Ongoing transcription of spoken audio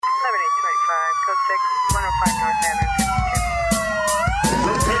105 North Avenue 52.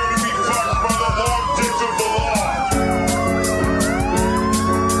 Prepare to be fucked by the long dick of the law.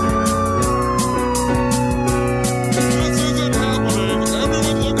 This isn't happening.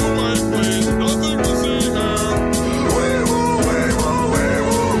 Everyone look away, please. Nothing to see here.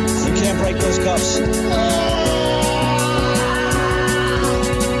 You can't break those cuffs.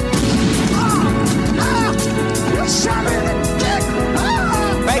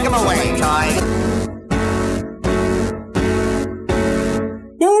 Make him away, Ty.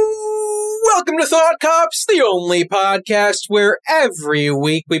 Welcome to Thought Cops, the only podcast where every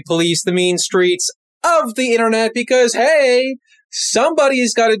week we police the mean streets of the internet because, hey,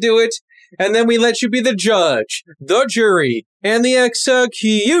 somebody's got to do it, and then we let you be the judge, the jury, and the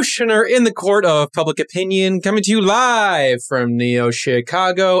executioner in the court of public opinion. Coming to you live from Neo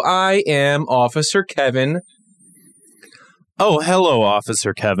Chicago, I am Officer Kevin. Oh, hello,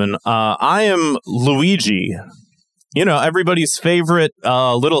 Officer Kevin. I am Luigi. You know, everybody's favorite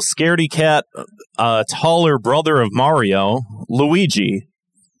little scaredy cat, taller brother of Mario, Luigi.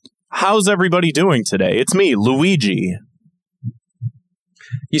 How's everybody doing today? It's me, Luigi.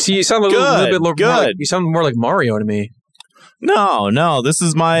 You see, you sound a little bit more like, you sound more like Mario to me. No, this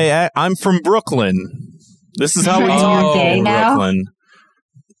is I'm from Brooklyn. This is how we talk in Brooklyn.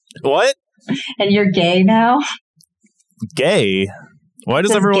 What? And you're gay now? Gay? Why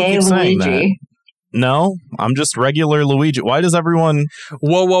does everyone keep saying that? No, I'm just regular Luigi. Why does everyone...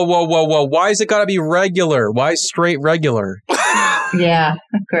 Whoa. Why is it gotta be regular? Why straight regular? Yeah,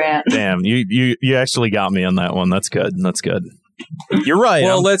 Grant. Damn, you actually got me on that one. That's good. You're right.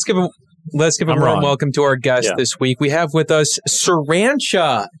 Well, let's give a warm welcome to our guest this week. We have with us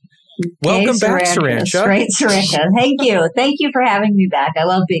Sarancha. Welcome back, Sarancha. Great, Sarancha. Thank you for having me back. I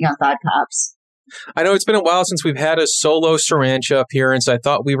love being on Thought Cops. I know it's been a while since we've had a solo Sarancha appearance. I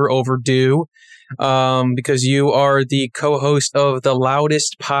thought we were overdue because you are the co-host of The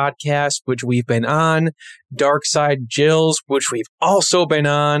Loudest Podcast, which we've been on, Dark Side Jills, which we've also been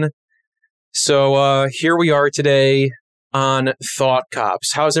on. So here we are today on Thought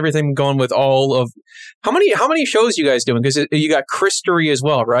Cops. How's everything going with all of... How many shows you guys doing? Because you got Christery as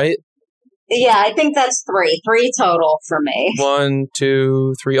well, right? Yeah, I think that's three total for me. 1,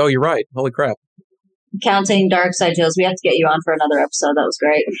 2, 3. Oh, you're right. Holy crap. Counting Dark Side Jills. We have to get you on for another episode. That was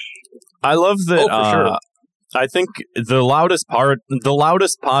great. I love that. Oh, for sure. I think the loudest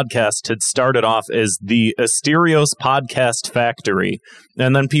podcast had started off as the Asterios Podcast Factory.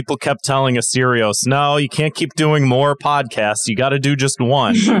 And then people kept telling Asterios, no, you can't keep doing more podcasts. You got to do just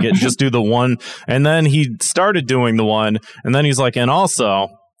one. Just do the one. And then he started doing the one. And then he's like, and also...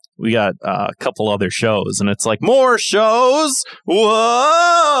 we got a couple other shows, and it's like, more shows?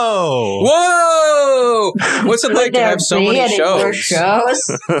 Whoa! What's it like to have so many shows? More shows?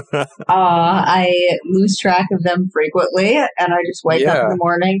 I lose track of them frequently, and I just wake up in the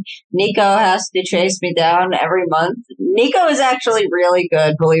morning. Nico has to chase me down every month. Nico is actually really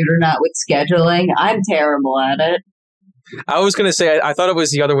good, believe it or not, with scheduling. I'm terrible at it. I was going to say, I thought it was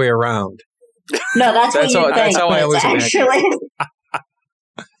the other way around. No, that's what you think. That's how I always actually.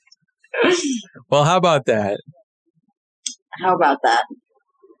 Well, how about that?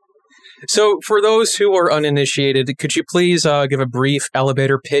 So, for those who are uninitiated, could you please give a brief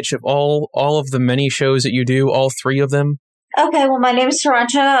elevator pitch of all of the many shows that you do, all three of them? Okay, well, my name is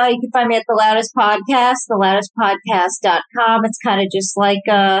Sarancha. You can find me at The Loudest Podcast, theloudestpodcast.com. It's kind of just like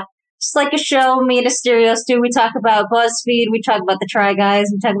a show me and Asterios do. We talk about BuzzFeed, we talk about the Try Guys,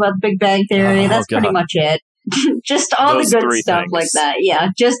 we talk about the Big Bang Theory. That's pretty much it. Just all those the good stuff things. Like that. Yeah,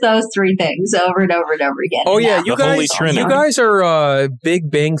 just those three things over and over and over again. Oh, yeah, you guys are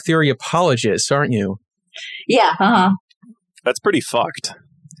Big Bang Theory apologists, aren't you? Yeah, That's pretty fucked.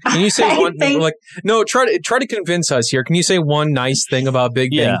 Can you say one no, try to convince us here. Can you say one nice thing about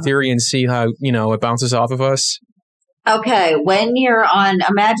Big Bang Theory and see how, it bounces off of us? Okay, when you're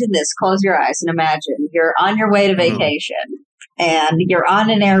imagine this, close your eyes and imagine you're on your way to vacation. And you're on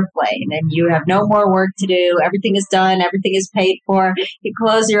an airplane and you have no more work to do. Everything is done. Everything is paid for. You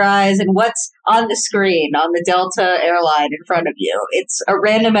close your eyes and what's on the screen on the Delta airline in front of you? It's a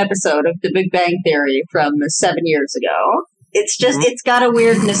random episode of The Big Bang Theory from 7 years ago. It's just, it's got a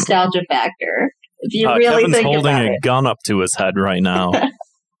weird nostalgia factor. If you really Kevin's think about it. Kevin's holding a gun up to his head right now.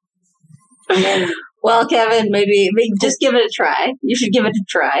 Well, Kevin, maybe just give it a try. You should give it a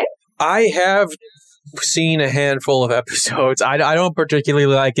try. I have seen a handful of episodes. I don't particularly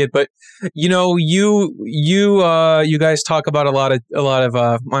like it, but you guys talk about a lot of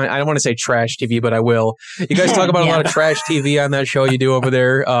I don't want to say trash TV, but I will. You guys talk about a lot of trash TV on that show you do over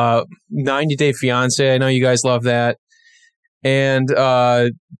there. 90 Day Fiance. I know you guys love that. and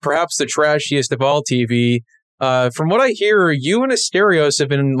perhaps the trashiest of all TV. From what I hear, you and Asterios have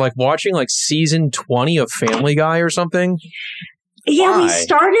been like watching like season 20 of Family Guy or something. Yeah, we Why?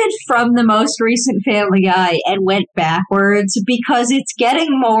 started from the most recent Family Guy and went backwards because it's getting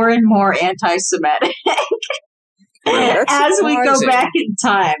more and more anti-Semitic That's as we go surprising. back in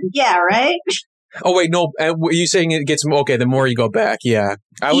time. Yeah, right? Oh wait, no. Were you saying it gets okay? The more you go back, yeah.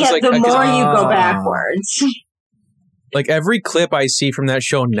 I was Yeah, like, the 'cause, more you go backwards. like every clip I see from that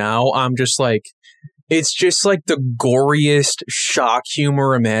show now, I'm just like, it's just like the goriest shock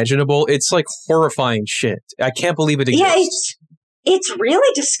humor imaginable. It's like horrifying shit. I can't believe it exists. Yeah, it's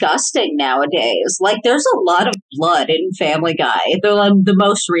really disgusting nowadays. Like, there's a lot of blood in Family Guy. The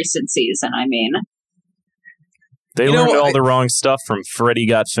most recent season, I mean. They You know, learned all the wrong stuff from Freddy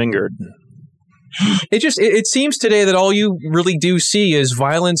Got Fingered. It seems today that all you really do see is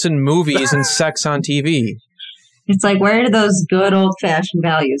violence in movies and sex on TV. It's like, where do those good old-fashioned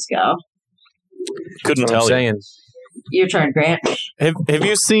values go? Couldn't That's what I'm tell you. saying. Your turn, Grant. Have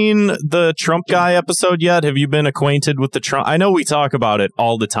you seen the Trump Guy episode yet? Have you been acquainted with the Trump? I know we talk about it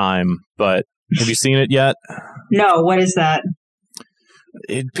all the time, but have you seen it yet? No, what is that?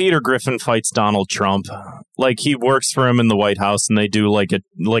 Peter Griffin fights Donald Trump. Like, he works for him in the White House, and they do like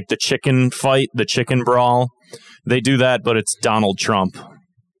the chicken fight, the chicken brawl. They do that, but it's Donald Trump.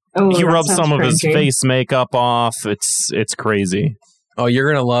 Oh, He that rubs sounds some of his cringy. face makeup off. It's crazy. Oh,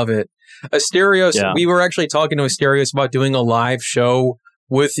 you're gonna love it. Asterios, Yeah. we were actually talking to Asterios about doing a live show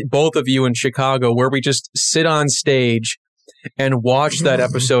with both of you in Chicago where we just sit on stage and watch that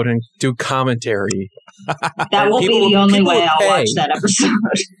episode and do commentary. That will people- be the only people way will I'll pay. watch that episode.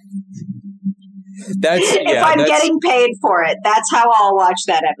 If I'm getting paid for it, that's how I'll watch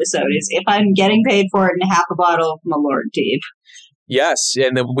that episode. Is if I'm getting paid for it and half a bottle of Malort Deep. Yes,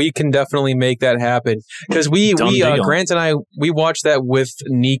 and then we can definitely make that happen because we Done deal. Grant and I we watched that with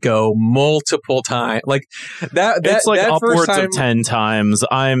Nico multiple times. Like that It's like that upwards first time, of 10 times.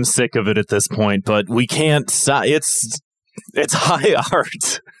 I'm sick of it at this point, but we can't. It's high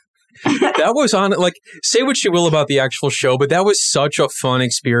art. that was on like say what you will about the actual show, but that was such a fun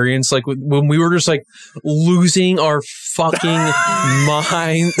experience. Like when we were just like losing our fucking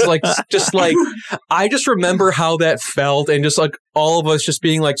minds, like just like I just remember how that felt, and just like all of us just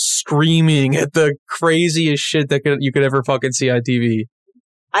being like screaming at the craziest shit that you could ever fucking see on TV.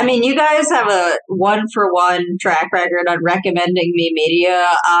 I mean, you guys have a 1-for-1 track record on recommending me media.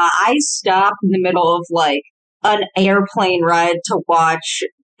 I stopped in the middle of like an airplane ride to watch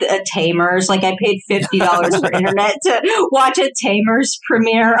a Tamers. Like, I paid $50 for internet to watch a Tamers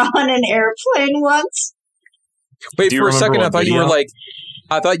premiere on an airplane once. Wait, Do you for a remember second, I what thought you were video? like,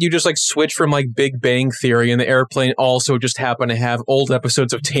 I thought you just like switched from like Big Bang Theory, and the airplane also just happened to have old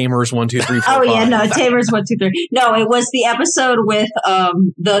episodes of Tamers 1, 2, 3, 4, Oh yeah, 5. no, Tamers 1, 2, 3. No, it was the episode with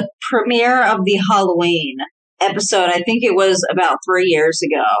the premiere of the Halloween episode. I think it was about 3 years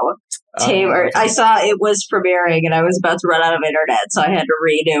ago. Tamer, I saw it was premiering, and I was about to run out of internet, so I had to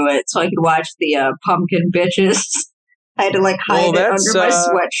redo it so I could watch the pumpkin bitches. I had to like hide Well, it that's, under my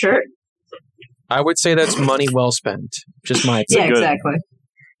sweatshirt. I would say that's money well spent. Just my Yeah, good- exactly.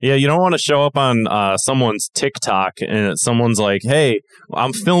 Yeah, you don't want to show up on someone's TikTok and someone's like, "Hey,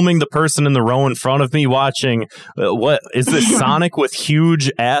 I'm filming the person in the row in front of me watching. What is this Sonic with huge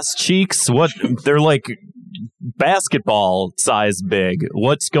ass cheeks? What? They're like basketball size big.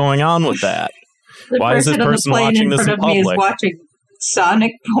 What's going on with that? The Why is this on the person plane watching in this front in of me is public? watching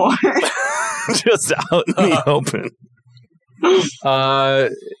Sonic porn. Just out in the open."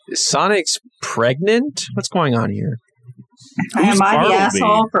 Sonic's pregnant? What's going on here? Am I the Bartleby?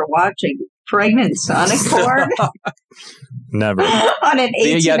 asshole for watching pregnant Sonic porn Never. on an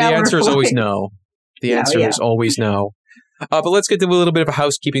 18-hour Yeah, the answer is always flight? no. The No, answer yeah. is always no. But let's get to a little bit of a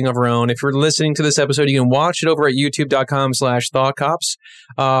housekeeping of our own. If you're listening to this episode, you can watch it over at youtube.com/thoughtcops.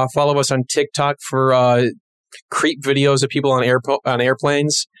 Follow us on TikTok for creep videos of people on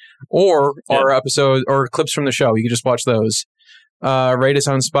airplanes, or our episode or clips from the show. You can just watch those. Rate us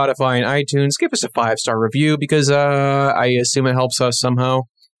on Spotify and iTunes. Give us a 5-star review because I assume it helps us somehow.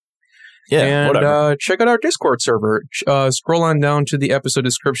 Yeah, And whatever. check out our Discord server. Scroll on down to the episode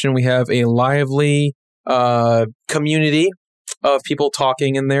description. We have a lively community of people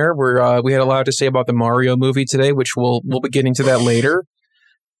talking in there. We had a lot to say about the Mario movie today, which we'll be getting to that later.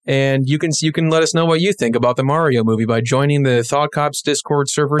 And you can let us know what you think about the Mario movie by joining the Thought Cops Discord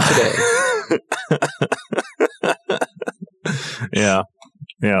server today. Yeah,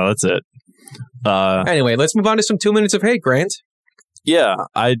 that's it. Anyway, let's move on to some 2 minutes of hate, Grant. Yeah,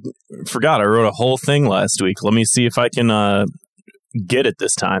 I forgot. I wrote a whole thing last week. Let me see if I can get it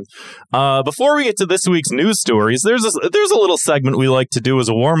this time. Before we get to this week's news stories, there's a little segment we like to do as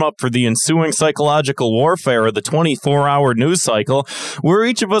a warm-up for the ensuing psychological warfare of the 24-hour news cycle, where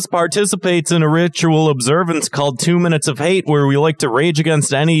each of us participates in a ritual observance called 2 Minutes of Hate, where we like to rage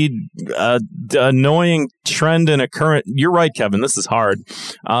against any annoying trend and occurrence. You're right, Kevin, this is hard.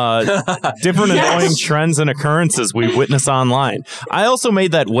 Different annoying trends and occurrences we witness online. I also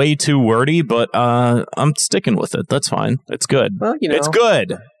made that way too wordy, but I'm sticking with it. That's fine. It's good. Well, you know. It's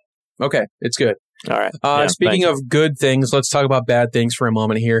good. Okay, it's good. All right. Speaking of good things, let's talk about bad things for a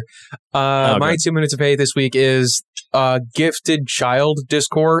moment here. My 2 minutes of hate this week is gifted child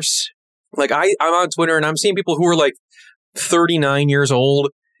discourse. Like I'm on Twitter and I'm seeing people who are like 39 years old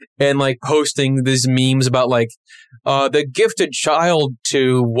and like posting these memes about like the gifted child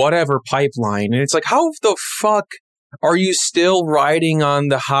to whatever pipeline. And it's like, how the fuck are you still riding on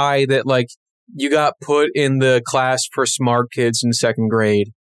the high that like you got put in the class for smart kids in second grade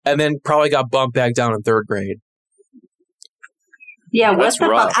and then probably got bumped back down in third grade? Yeah, what That's the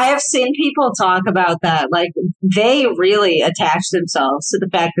rough. fuck? I have seen people talk about that. Like, they really attach themselves to the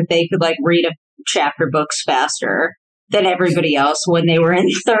fact that they could, like, read a chapter books faster than everybody else when they were in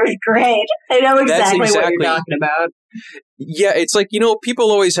third grade. I know exactly what you're talking about. Yeah, it's like, you know,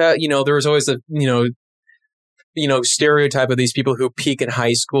 people always have, you know, there was always the, you know, stereotype of these people who peak in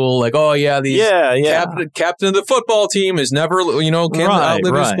high school, like, oh yeah, these captain of the football team is never, you know, can't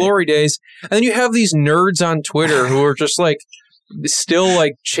outlive his glory days. And then you have these nerds on Twitter who are just like still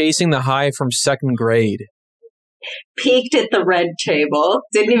like chasing the high from second grade. Peaked at the red table,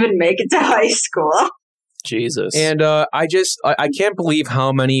 didn't even make it to high school. Jesus. And I can't believe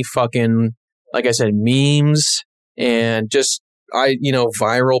how many fucking, like I said, memes and just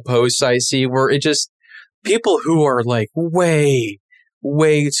viral posts I see where it just people who are like way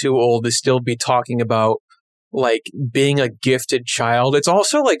too old to still be talking about like being a gifted child. It's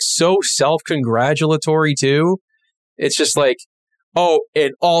also like so self-congratulatory too. It's just like, oh,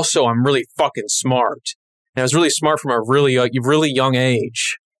 and also I'm really fucking smart. And I was really smart from a really young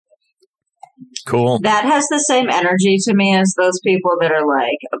age. Cool. That has the same energy to me as those people that are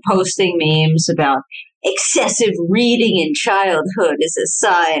like posting memes about excessive reading in childhood is a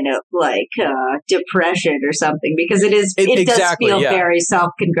sign of like depression or something, because it does feel very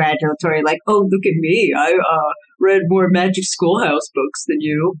self-congratulatory. Like, oh, look at me, I read more Magic Schoolhouse books than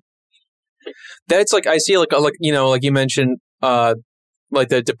you. That's like I see like you know, like you mentioned like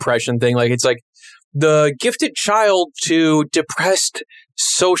the depression thing. Like it's like the gifted child to depressed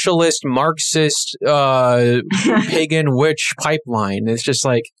socialist Marxist pagan witch pipeline. It's just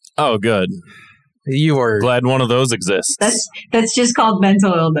like, oh, good. You are glad one of those exists. That's just called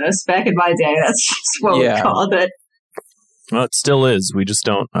mental illness. Back in my day, that's just what we called it. Well, it still is. We just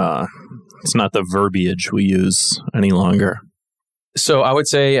don't. It's not the verbiage we use any longer. So I would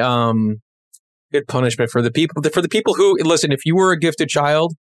say, good punishment for the people who listen. If you were a gifted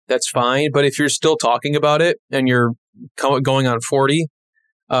child, that's fine. But if you're still talking about it and you're going on 40,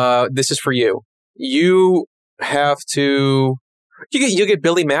 this is for you. You have to. You get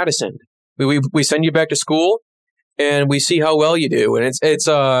Billy Madison. We send you back to school, and we see how well you do. And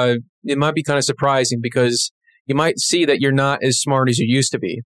it might be kind of surprising because you might see that you're not as smart as you used to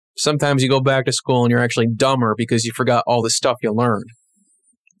be. Sometimes you go back to school and you're actually dumber because you forgot all the stuff you learned.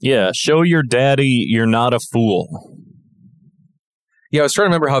 Yeah, show your daddy you're not a fool. Yeah, I was trying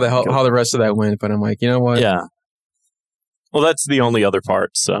to remember how the rest of that went, but I'm like, you know what? Yeah. Well, that's the only other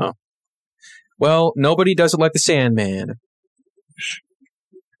part, so. Well, nobody does it like the Sandman.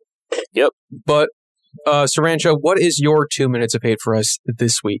 Yep. But, Sarancha, what is your 2 minutes of hate for us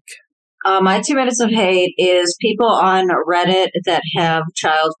this week? My 2 minutes of hate is people on Reddit that have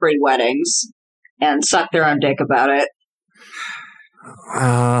child-free weddings and suck their own dick about it.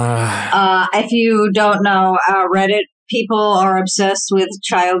 If you don't know, Reddit people are obsessed with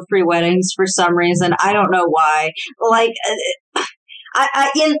child-free weddings for some reason. I don't know why. Like,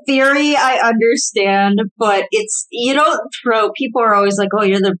 I in theory, I understand, but it's, you don't throw, people are always like, oh,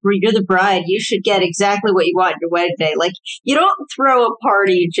 you're the bride, you should get exactly what you want your wedding day. Like, you don't throw a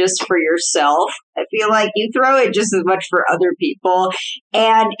party just for yourself. I feel like you throw it just as much for other people.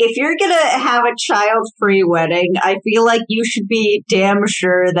 And if you're going to have a child-free wedding, I feel like you should be damn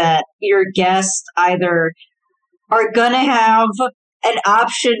sure that your guests either are going to have an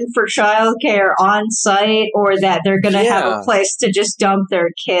option for childcare on site, or that they're going to have a place to just dump their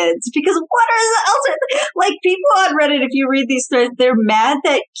kids. Because what else? Like, people on Reddit, if you read these threads, they're mad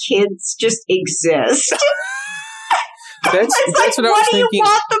that kids just exist. That's what I was thinking. What do you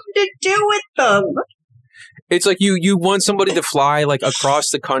want them to do with them? It's like you want somebody to fly like across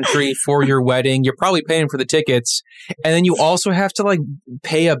the country for your wedding. You're probably paying for the tickets. And then you also have to like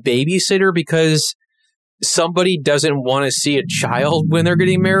pay a babysitter because somebody doesn't want to see a child when they're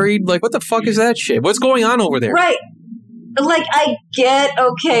getting married. Like, what the fuck is that shit? What's going on over there? Right. Like, I get,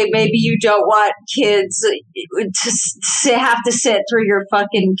 okay, maybe you don't want kids to have to sit through your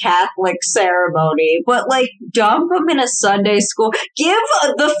fucking Catholic ceremony, but, like, dump them in a Sunday school. Give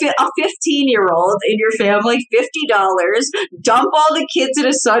a 15-year-old in your family $50, dump all the kids in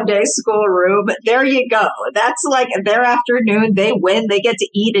a Sunday school room. There you go. That's, like, their afternoon. They win. They get to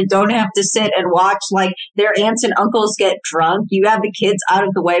eat and don't have to sit and watch, like, their aunts and uncles get drunk. You have the kids out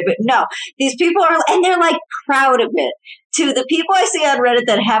of the way. But no, these people are, and they're, like, proud of it. To the people I see on Reddit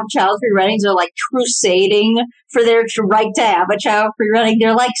that have child-free weddings are like crusading for their right to have a child-free wedding.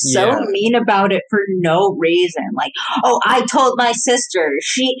 They're like so mean about it for no reason. Like, oh, I told my sister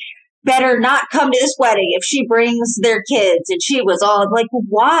she better not come to this wedding if she brings their kids. And she was all like,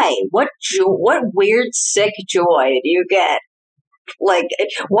 why? What weird, sick joy do you get? Like,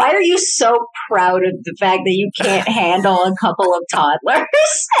 why are you so proud of the fact that you can't handle a couple of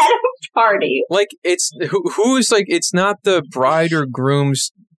toddlers at a party? Like, it's who's like, it's not the bride or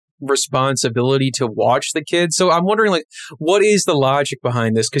groom's responsibility to watch the kids. So I'm wondering, like, what is the logic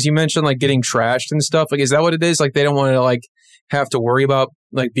behind this? Because you mentioned like getting trashed and stuff. Like, is that what it is? Like, they don't want to like have to worry about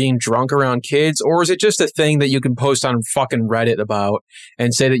like being drunk around kids, or is it just a thing that you can post on fucking Reddit about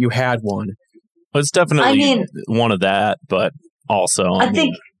and say that you had one? Well, it's definitely one of that, but. Also, I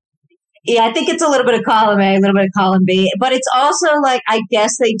think it's a little bit of column A, a little bit of column B, but it's also like, I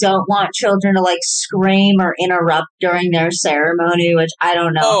guess they don't want children to like scream or interrupt during their ceremony, which I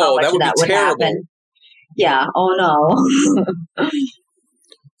don't know how much that would happen. Yeah. Oh no.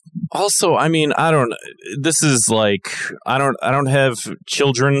 Also, I mean, this is like, I don't have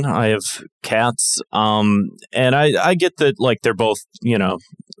children. I have cats. And I get that, like, they're both, you know,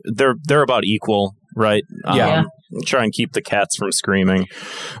 they're about equal, right? Yeah. Try and keep the cats from screaming.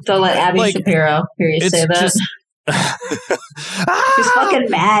 Don't let Abby Shapiro hear you say that. She's fucking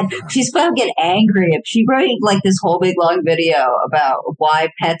mad. She's fucking angry. If she wrote like this whole big long video about why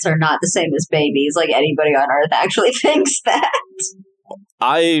pets are not the same as babies, like anybody on earth actually thinks that.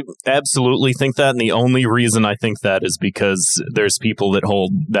 I absolutely think that, and the only reason I think that is because there's people that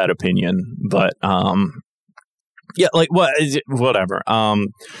hold that opinion. But yeah, like whatever.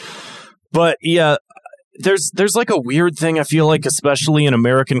 But yeah. There's like a weird thing, I feel like, especially in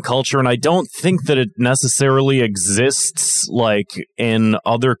American culture, and I don't think that it necessarily exists like in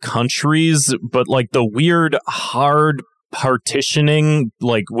other countries, but like the weird hard partitioning,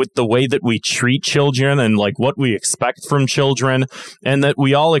 like with the way that we treat children and like what we expect from children, and that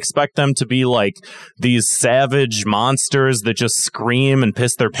we all expect them to be like these savage monsters that just scream and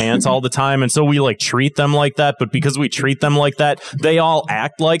piss their pants all the time, and so we like treat them like that. But because we treat them like that, they all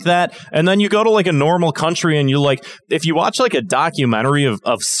act like that. And then you go to like a normal country and you like, if you watch like a documentary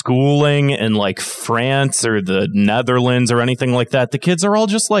of schooling in like France or the Netherlands or anything like that, the kids are all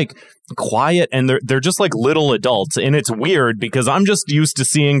just like quiet, and they're just like little adults. And it's weird because I'm just used to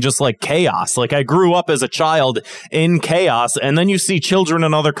seeing just like chaos. Like, I grew up as a child in chaos, and then you see children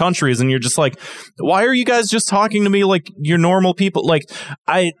in other countries and you're just like, why are you guys just talking to me like you're normal people? Like,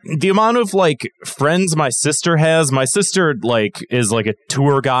 the amount of like friends my sister like is like a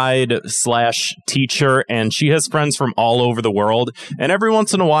tour guide / teacher, and she has friends from all over the world, and every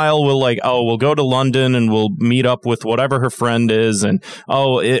once in a while we'll go to London and we'll meet up with whatever her friend is, and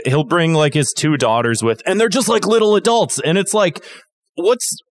he'll bring like his 2 daughters with, and they're just like little adults. And it's like,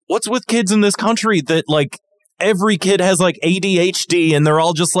 what's with kids in this country that like every kid has like ADHD and they're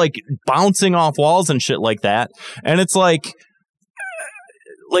all just like bouncing off walls and shit like that. And it's like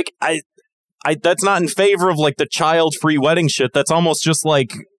I that's not in favor of like the child-free wedding shit. That's almost just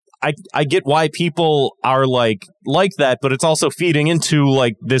like, I get why people are like that, but it's also feeding into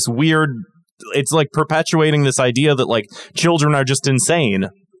like this weird, it's like perpetuating this idea that like children are just insane.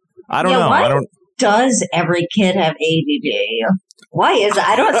 I don't know. Why does every kid have ADD? Why is it?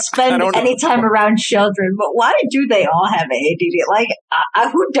 I don't spend any time around children, but why do they all have ADD? Like,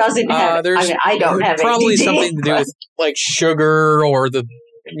 who doesn't have? I mean, I don't have probably ADD. Something to do with like sugar, or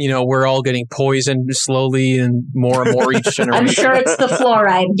we're all getting poisoned slowly and more each generation. I'm sure it's the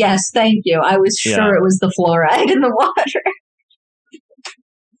fluoride. Yes, thank you. I was sure it was the fluoride in the water.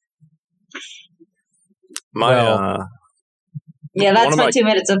 Yeah, that's my 2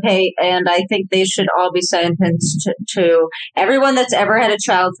 minutes of hate, and I think they should all be sentenced to everyone that's ever had a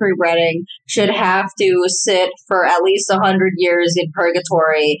child-free wedding should have to sit for at least 100 years in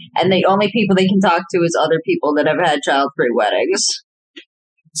purgatory, and the only people they can talk to is other people that have had child-free weddings.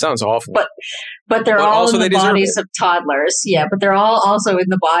 Sounds awful. But they're But all also in they the deserve bodies of toddlers. Yeah, but they're all also in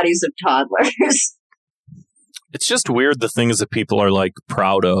the bodies of toddlers. It's just weird the things that people are like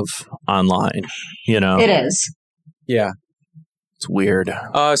proud of online. You know, It is. Yeah. it's weird.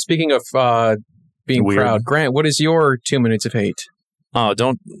 Speaking of being Weird. proud, Grant, what is your 2 minutes of hate? Oh,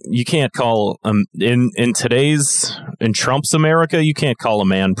 you can't call in Trump's America, you can't call a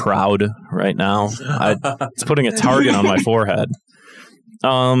man proud right now. It's putting a target on my forehead.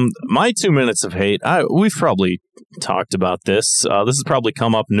 My 2 minutes of hate, we've probably talked about this. This has probably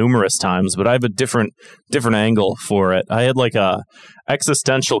come up numerous times, but I have a different angle for it. I had like a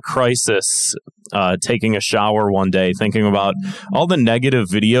existential crisis taking a shower one day, thinking about all the negative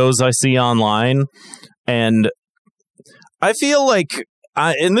videos I see online, and I feel like,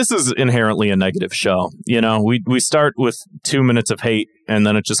 and this is inherently a negative show. You know, we start with 2 minutes of hate, and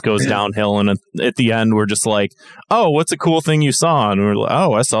then it just goes downhill. And at the end, we're just like, "Oh, what's a cool thing you saw?" And we're like,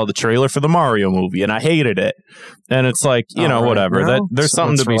 "Oh, I saw the trailer for the Mario movie, and I hated it." And it's like, you know, whatever. Well, There's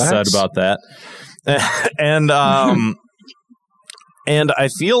something to be said about that. And and I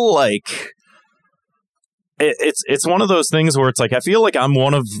feel like it's one of those things where it's like, I feel like I'm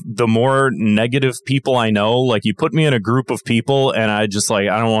one of the more negative people I know. Like, you put me in a group of people and I just like,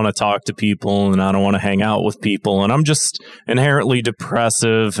 I don't want to talk to people and I don't want to hang out with people. And I'm just inherently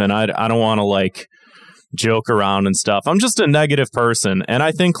depressive and I don't want to like joke around and stuff. I'm just a negative person. And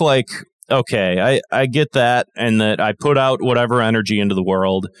I think like, okay, I get that, and that I put out whatever energy into the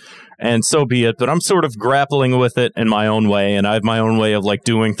world, and so be it. But I'm sort of grappling with it in my own way, and I have my own way of like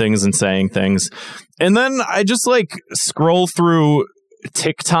doing things and saying things. And then I just like scroll through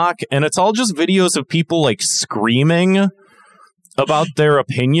TikTok, and it's all just videos of people like screaming about their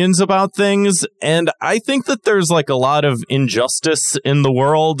opinions about things. And I think that there's like a lot of injustice in the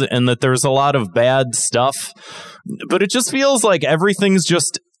world, and that there's a lot of bad stuff. But it just feels like everything's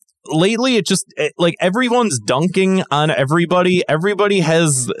just... Lately, like everyone's dunking on everybody. Everybody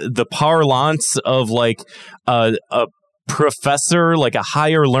has the parlance of like a professor, like a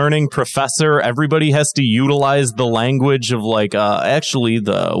higher learning professor. Everybody has to utilize the language of like, actually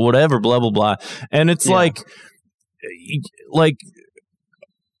the whatever, blah, blah, blah. And it's like,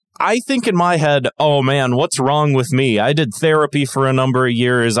 I think in my head, oh man, what's wrong with me? I did therapy for a number of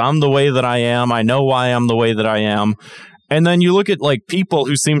years. I'm the way that I am. I know why I'm the way that I am. And then you look at like people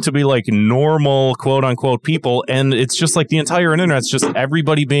who seem to be like normal, quote unquote, people, and it's just like the entire internet's just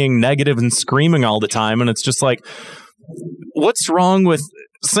everybody being negative and screaming all the time. And it's just like, what's wrong with,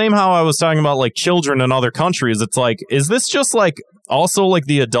 same how I was talking about like children in other countries. It's like, is this just like also like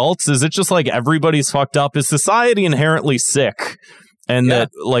the adults? Is it just like everybody's fucked up? Is society inherently sick? And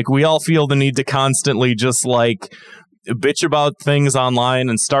that like we all feel the need to constantly just like bitch about things online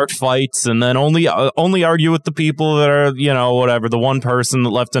and start fights, and then only argue with the people that are, you know, whatever, the one person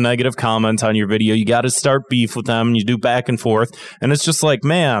that left a negative comment on your video. You got to start beef with them, and you do back and forth, and it's just like,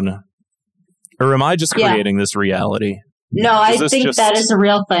 man, or am I just creating this reality? No, I think that is a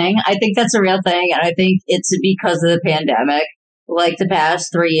real thing. I think that's a real thing, and I think it's because of the pandemic. Like the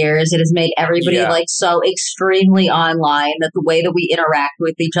past 3 years, it has made everybody like so extremely online that the way that we interact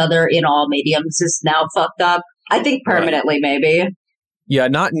with each other in all mediums is now fucked up. I think permanently, maybe. Yeah,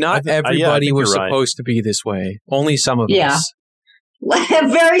 not everybody was supposed to be this way. Only some of us. A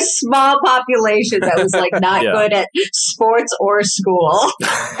very small population that was like not good at sports or school,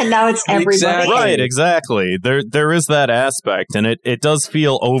 and now it's everybody. Exactly. Right, exactly. There is that aspect, and it does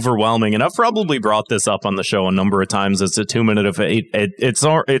feel overwhelming. And I've probably brought this up on the show a number of times. It's a 2 minute of hate. It's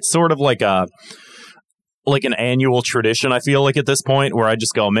sort of like an annual tradition, I feel like, at this point, where I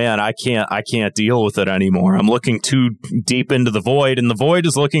just go, man, I can't deal with it anymore. I'm looking too deep into the void, and the void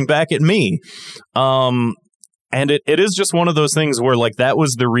is looking back at me. And it is just one of those things where, like, that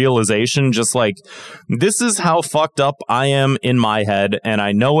was the realization, just like, this is how fucked up I am in my head, and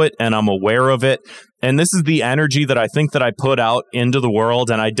I know it, and I'm aware of it. And this is the energy that I think that I put out into the world,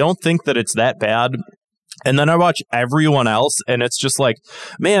 and I don't think that it's that bad. And then I watch everyone else, and it's just like,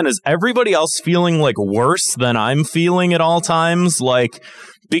 man, is everybody else feeling like worse than I'm feeling at all times? Like,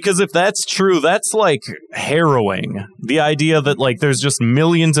 because if that's true, that's like harrowing. The idea that like there's just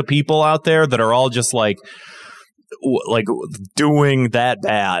millions of people out there that are all just like doing that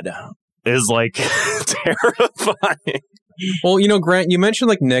bad is like terrifying. Well, you know, Grant, you mentioned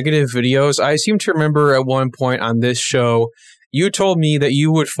like negative videos. I seem to remember at one point on this show, you told me that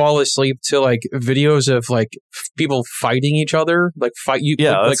you would fall asleep to like videos of like people fighting each other, like fight you.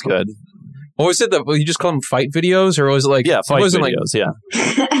 Yeah, like, that's good. What was it? You just call them fight videos, or was it like fight videos?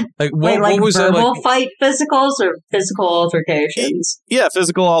 Like, like Wait, what was verbal it? Like, fight physicals or physical altercations? Yeah,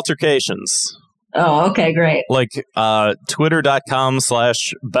 physical altercations. Oh, okay, great. Like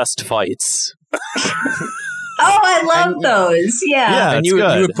twitter.com/bestfights. Oh, I love those. Yeah. Yeah, and it's you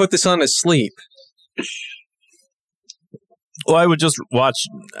good. would put this on to sleep. Well, I would just watch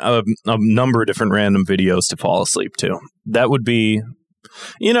a number of different random videos to fall asleep to. That would be,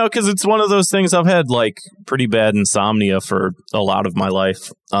 because it's one of those things. I've had like pretty bad insomnia for a lot of my life.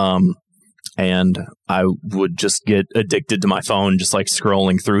 And I would just get addicted to my phone, just like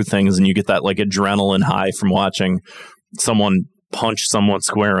scrolling through things. And you get that like adrenaline high from watching someone punch someone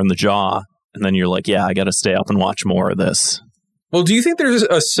square in the jaw. And then you're like, yeah, I got to stay up and watch more of this. Well, do you think there's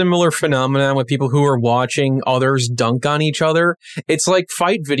a similar phenomenon with people who are watching others dunk on each other? It's like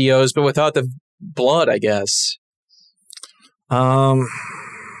fight videos, but without the blood, I guess. Like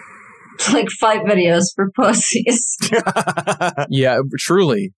fight videos for pussies. Yeah,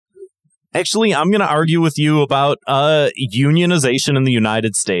 truly. Actually, I'm going to argue with you about unionization in the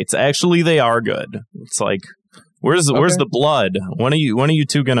United States. Actually, they are good. It's like, where's the blood? When are you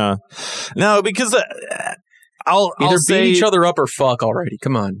two gonna? No, because I'll say beat each other up or fuck already.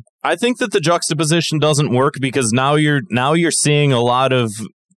 Come on. I think that the juxtaposition doesn't work because now you're seeing a lot of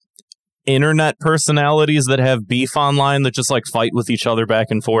internet personalities that have beef online that just like fight with each other back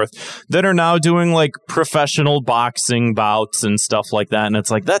and forth that are now doing like professional boxing bouts and stuff like that, and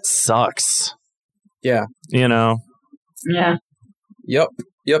it's like that sucks. Yeah. Yeah. Yep.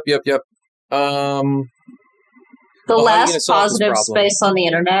 The Well, how are you gonna last solve this positive problem? space on the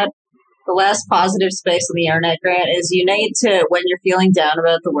internet. The last positive space on the internet, Grant, is you need to, when you're feeling down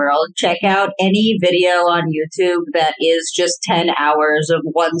about the world, check out any video on YouTube that is just 10 hours of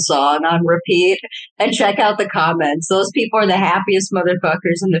one song on repeat and check out the comments. Those people are the happiest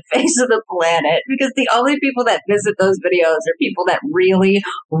motherfuckers in the face of the planet because the only people that visit those videos are people that really,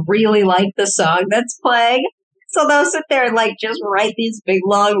 really like the song that's playing. So they'll sit there and like just write these big,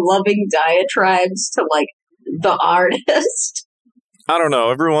 long, loving diatribes to like the artist. I don't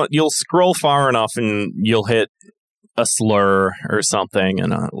know. You'll scroll far enough and you'll hit a slur or something,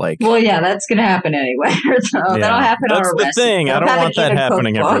 and like. Well, yeah, that's gonna happen anywhere. So yeah, that'll happen. That's on a the recipe. thing. I That'll don't happen want that in a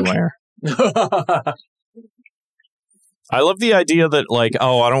happening cookbook. everywhere. I love the idea that like,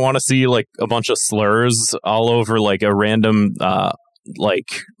 I don't want to see like a bunch of slurs all over like a random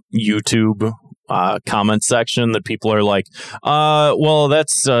like YouTube comment section that people are like, well,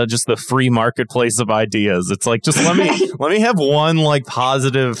 that's just the free marketplace of ideas. It's like, just let me have one like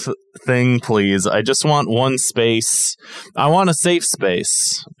positive thing, please. I just want one space. I want a safe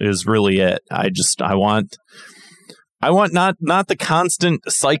space is really it. I want not the constant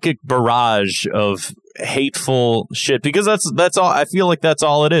psychic barrage of hateful shit, because that's all. I feel like that's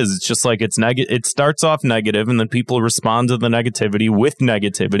all it is. It's just like it starts off negative and then people respond to the negativity with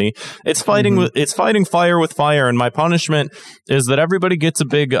negativity. It's fighting it's fighting fire with fire, and my punishment is that everybody gets a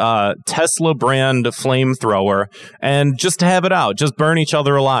big Tesla brand flamethrower and just have it out. Just burn each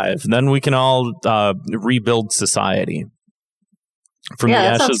other alive. Then we can all rebuild society from the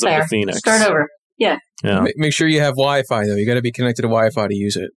that sounds ashes of fair. the phoenix. Start over. Yeah. Yeah. Make sure you have Wi-Fi, though. You got to be connected to Wi-Fi to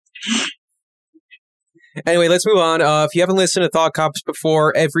use it. Anyway, let's move on. If you haven't listened to Thought Cops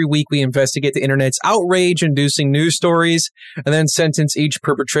before, every week we investigate the internet's outrage-inducing news stories and then sentence each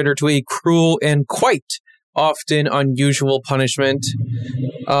perpetrator to a cruel and quite often unusual punishment.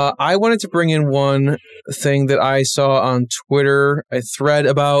 I wanted to bring in one thing that I saw on Twitter, a thread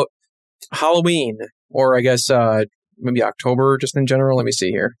about Halloween, or I guess maybe October just in general. Let me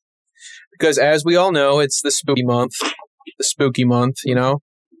see here. Because as we all know, it's the spooky month. You know?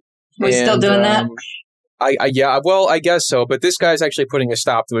 We're still doing that? Yeah, well, I guess so. But this guy's actually putting a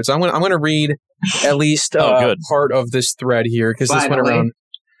stop to it. So I'm going to read at least part of this thread here, because this went around.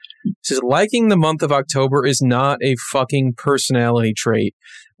 It says, liking the month of October is not a fucking personality trait.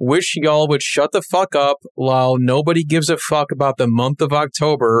 Wish y'all would shut the fuck up while nobody gives a fuck about the month of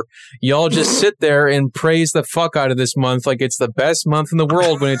October. Y'all just sit there and praise the fuck out of this month like it's the best month in the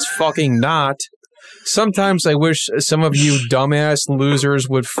world when it's fucking not. Sometimes I wish some of you dumbass losers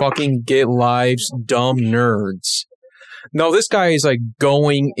would fucking get lives, dumb nerds. No, this guy is like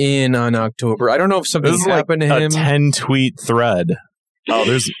going in on October. I don't know if something happened to him. A 10-tweet thread. Oh,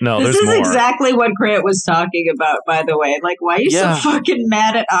 there's more. This is exactly what Grant was talking about, by the way. Like, why are you so fucking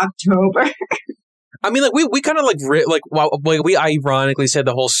mad at October? I mean, like we kind of we ironically said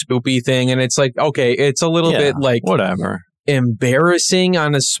the whole spoopy thing, and it's like, okay, it's a little bit like whatever, embarrassing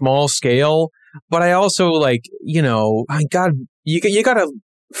on a small scale. But I also like, you know, God, you gotta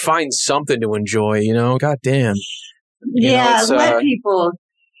find something to enjoy, you know. God damn. Let people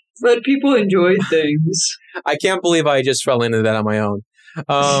enjoy things. I can't believe I just fell into that on my own.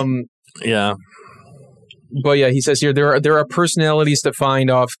 Yeah. But yeah, he says here there are personalities defined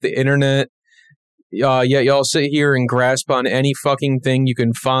off the internet yet y'all sit here and grasp on any fucking thing you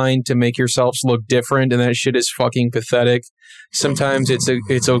can find to make yourselves look different, and that shit is fucking pathetic. Sometimes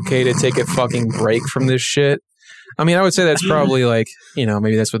it's okay to take a fucking break from this shit. I mean, I would say that's probably like,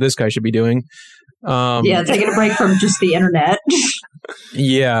 maybe that's what this guy should be doing. Taking a break from just the internet.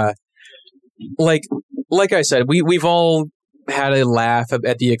 Yeah. Like I said, we've all had a laugh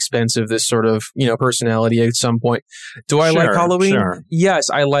at the expense of this sort of, personality at some point. Do I like Halloween? Sure. Yes,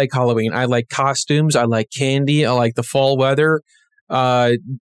 I like Halloween. I like costumes. I like candy. I like the fall weather. Am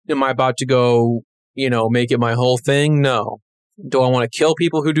I about to go, make it my whole thing? No. Do I want to kill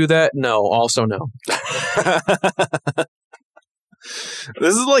people who do that? No. Also no.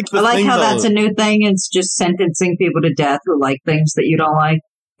 This is like the I like thing how though. that's a new thing. It's just sentencing people to death who like things that you don't like.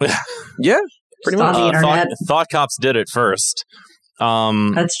 Yeah, pretty much. On the internet. Thought Cops did it first.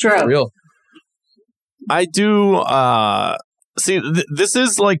 That's true. Real. I do. See, this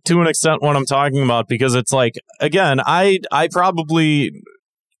is like to an extent what I'm talking about, because it's like, again, I probably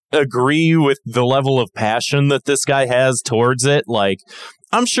agree with the level of passion that this guy has towards it. Like,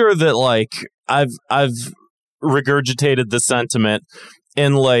 I'm sure that like I've regurgitated the sentiment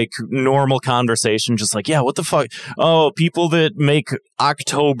in like normal conversation, just like, yeah, what the fuck? Oh, people that make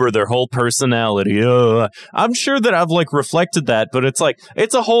October their whole personality. I'm sure that I've like reflected that, but it's like,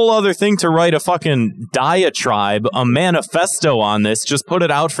 it's a whole other thing to write a fucking diatribe, a manifesto on this, just put it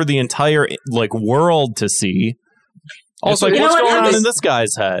out for the entire like world to see. Also, like, what's going on in this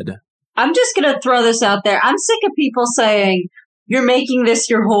guy's head? I'm just going to throw this out there. I'm sick of people saying, you're making this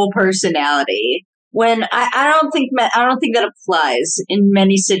your whole personality. When I don't think that applies in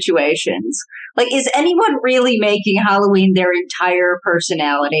many situations. Like, is anyone really making Halloween their entire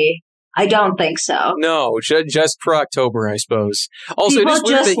personality? I don't think so. No, just for October, I suppose. Also, people it is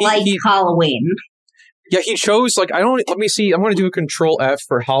weird just that like Halloween. Yeah, he chose, like, let me see, I'm going to do a Control F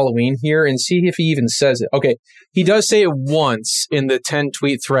for Halloween here and see if he even says it. Okay, he does say it once in the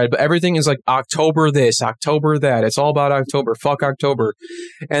 10-tweet thread, but everything is like October this, October that. It's all about October. Fuck October.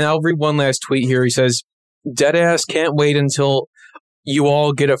 And I'll read one last tweet here. He says, "Deadass can't wait until you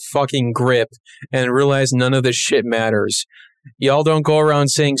all get a fucking grip and realize none of this shit matters. Y'all don't go around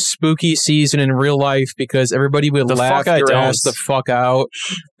saying spooky season in real life because everybody would laugh your ass the fuck out.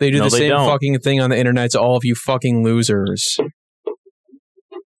 They do the same fucking thing on the internet to all of you fucking losers."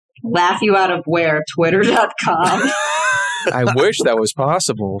 Laugh you out of where? Twitter.com? I wish that was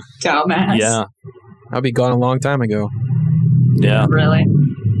possible. Dumbass. Yeah. I'd be gone a long time ago. Yeah. Really?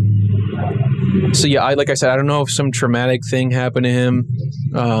 So yeah, like I said, I don't know if some traumatic thing happened to him.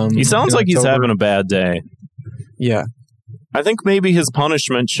 He sounds like he's having a bad day. Yeah. I think maybe his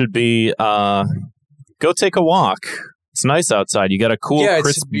punishment should be go take a walk. It's nice outside. You got a cool,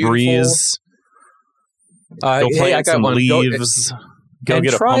 crisp breeze. Go plant some leaves. Go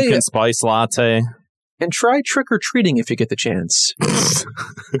get a pumpkin spice latte. And try trick-or-treating if you get the chance.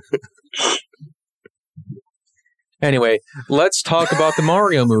 Anyway, let's talk about the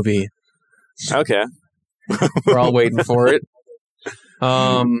Mario movie. Okay. We're all waiting for it.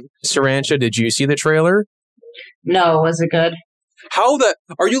 Sarancha, did you see the trailer? No, was it good?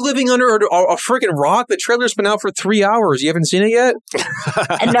 Are you living under a freaking rock? The trailer's been out for 3 hours. You haven't seen it yet?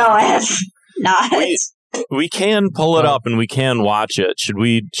 No, I have not. We can pull it up and we can watch it. Should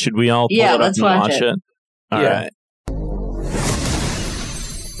we all pull it up and watch it? All right.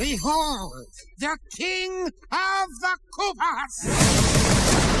 Behold, the king of the Koopas!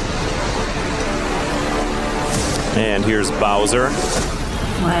 And here's Bowser.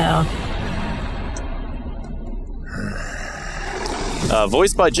 Wow.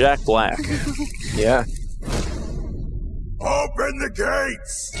 Voiced by Jack Black. Yeah. Open the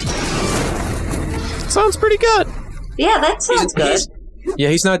gates! Sounds pretty good. Yeah, that sounds good.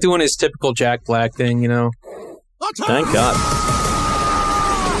 He's not doing his typical Jack Black thing, Thank God.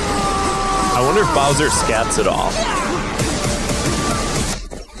 I wonder if Bowser scats at all.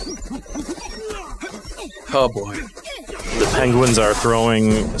 Oh boy. The penguins are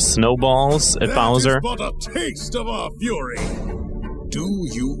throwing snowballs at Bowser. That is but a taste of our fury. Do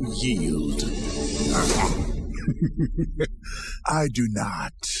you yield? I do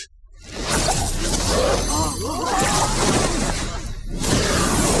not.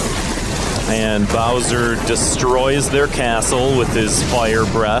 And Bowser destroys their castle with his fire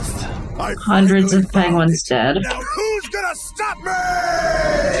breath. Hundreds of penguins dead. Now who's gonna stop me?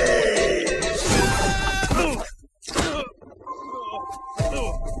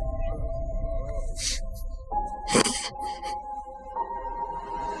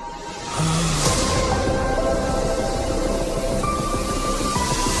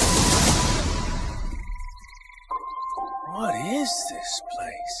 What is this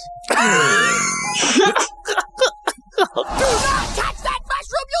place?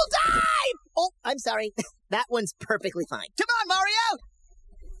 sorry. That one's perfectly fine. Come on, Mario!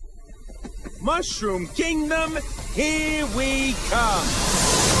 Mushroom Kingdom, here we come.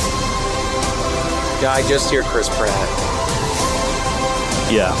 Yeah, I just hear Chris Pratt.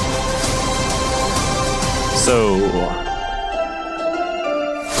 Yeah. So...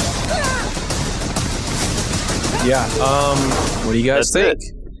 Yeah. What do you guys think?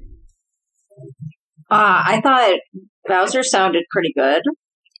 I thought Bowser sounded pretty good.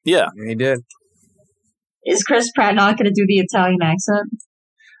 Yeah. He did. Is Chris Pratt not going to do the Italian accent?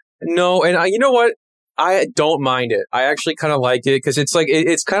 No, and you know what? I don't mind it. I actually kind of like it because it's like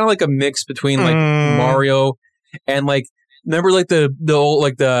it's kind of like a mix between like Mario and like remember like the old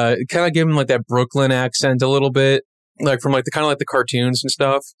like the kind of give him like that Brooklyn accent a little bit like from like the kind of like the cartoons and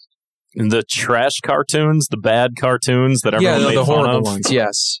stuff. The trash cartoons, the bad cartoons that everyone made the fun horrible of. ones.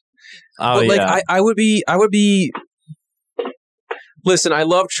 Yes. Oh, but like yeah. I would be. Listen, I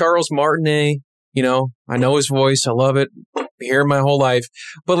love Charles Martinet. You know, I know his voice. I love it. Hear him my whole life.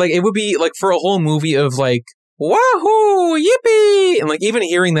 But like, it would be like for a whole movie of like, wahoo, yippee, and like even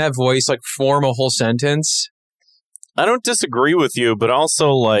hearing that voice like form a whole sentence. I don't disagree with you, but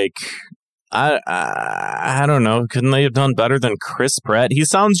also like, I don't know. Couldn't they have done better than Chris Pratt? He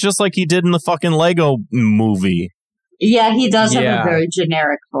sounds just like he did in the fucking Lego movie. Yeah, he does have a very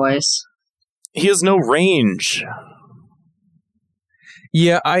generic voice. He has no range.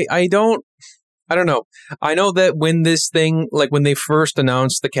 Yeah, I don't know. I know that when this thing, like when they first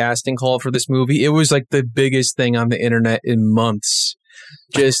announced the casting call for this movie, it was like the biggest thing on the internet in months.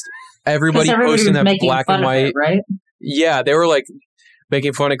 Just everybody posting that black and white. It, right? Yeah, they were like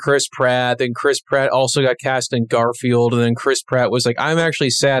making fun of Chris Pratt. Then Chris Pratt also got cast in Garfield. And then Chris Pratt was like, I'm actually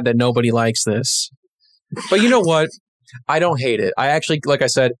sad that nobody likes this. But you know what? I don't hate it. I actually, like I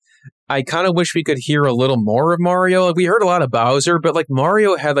said, I kind of wish we could hear a little more of Mario. Like we heard a lot of Bowser, but like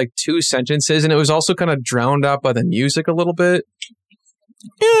Mario had like 2 sentences and it was also kind of drowned out by the music a little bit.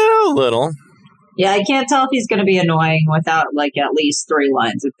 Yeah, a little. Yeah, I can't tell if he's going to be annoying without like at least 3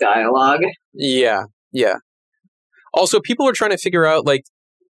 lines of dialogue. Yeah, yeah. Also, people are trying to figure out like,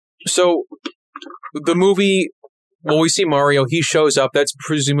 so the movie, well, we see Mario, he shows up. That's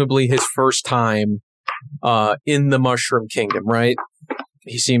presumably his first time in the Mushroom Kingdom, right?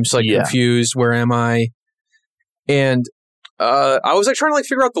 He seems like confused. Where am I? And I was like trying to like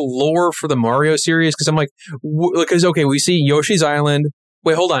figure out the lore for the Mario series because I'm like, because okay, we see Yoshi's Island.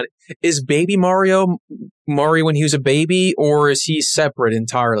 Wait, hold on. Is baby Mario when he was a baby, or is he separate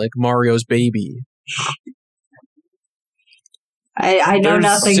entirely, like Mario's baby? I know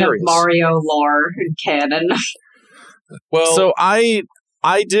nothing of Mario lore and canon. Well, so I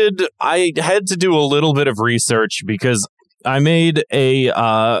had to do a little bit of research because I made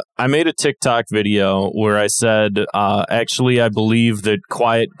a TikTok video where I said, actually, I believe that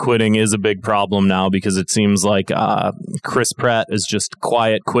quiet quitting is a big problem now because it seems like Chris Pratt is just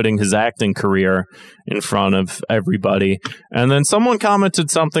quiet quitting his acting career in front of everybody. And then someone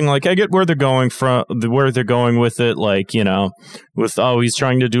commented something like, I get where they're going with it, like, you know, with, he's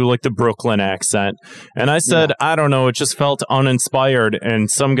trying to do like the Brooklyn accent. And I said, I don't know, it just felt uninspired.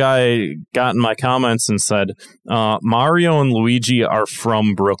 And some guy got in my comments and said, Mario and Luigi are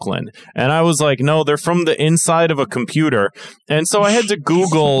from Brooklyn. And I was like, no, they're from the inside of a computer. And so I had to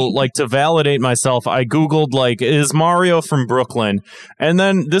Google, like, to validate myself, I Googled, like, is Mario from Brooklyn? And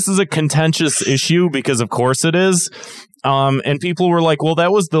then this is a contentious issue because of course it is. And people were like, well,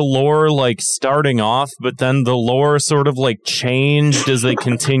 that was the lore, like, starting off, but then the lore sort of, like, changed as they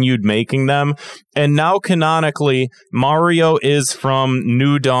continued making them. And now, canonically, Mario is from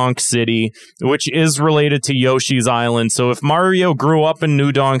New Donk City, which is related to Yoshi's Island. So if Mario grew up in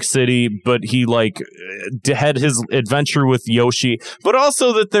New Donk City, but he, like, had his adventure with Yoshi, but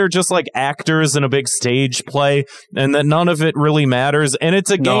also that they're just, like, actors in a big stage play, and that none of it really matters. And it's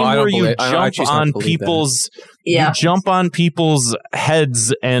a game where you jump on people's... Yeah. You jump on people's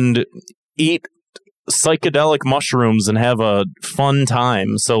heads and eat psychedelic mushrooms and have a fun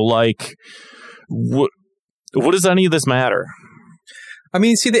time. So, like, what does any of this matter? I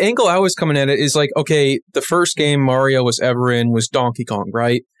mean, see, the angle I was coming at it is like, okay, the first game Mario was ever in was Donkey Kong,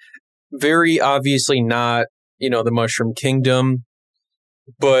 right? Very obviously not, you know, the Mushroom Kingdom,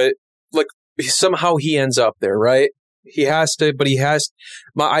 but like somehow he ends up there, right? He has to, but he has.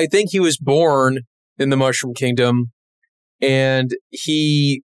 I think he was born in the Mushroom Kingdom, and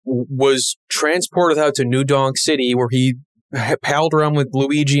he was transported out to New Donk City, where he palled around with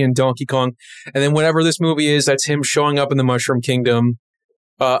Luigi and Donkey Kong, and then whatever this movie is, that's him showing up in the Mushroom Kingdom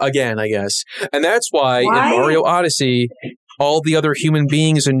again, I guess. And that's why in Mario Odyssey, all the other human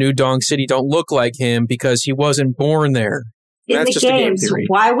beings in New Donk City don't look like him because he wasn't born there. In That's the just games, a game theory.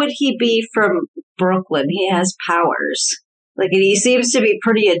 why would he be from Brooklyn, he has powers. Like, and he seems to be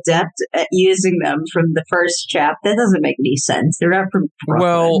pretty adept at using them from the first chapter. That doesn't make any sense. They're not from Brooklyn.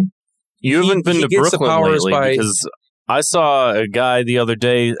 Well, you haven't been to Brooklyn lately by... because I saw a guy the other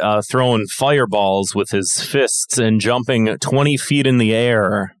day throwing fireballs with his fists and jumping 20 feet in the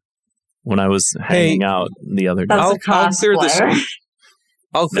air when I was hanging out the other day. I'll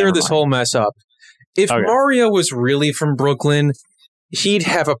clear this whole mess up. If Mario was really from Brooklyn, he'd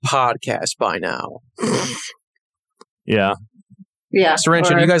have a podcast by now. Yeah. Yeah.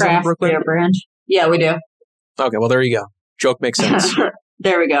 Sarancha, do you guys have a Brooklyn? Branch? Yeah, we do. Okay, well, there you go. Joke makes sense.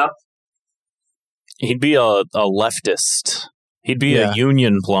 There we go. He'd be a leftist. He'd be a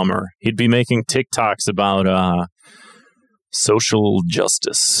union plumber. He'd be making TikToks about social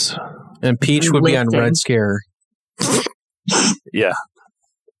justice. And Peach would be on Red Scare. Yeah.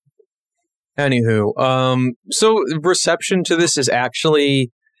 Anywho, so reception to this is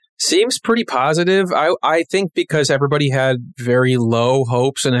actually seems pretty positive. I think because everybody had very low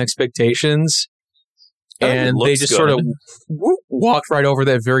hopes and expectations, and they just sort of walked right over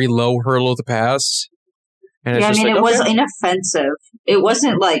that very low hurdle to pass. And yeah, it's I mean, it was inoffensive. It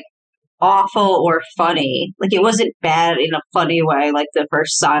wasn't like awful or funny. Like, it wasn't bad in a funny way like the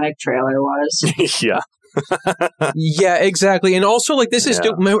first Sonic trailer was. Yeah. Yeah, exactly. And also, like, this is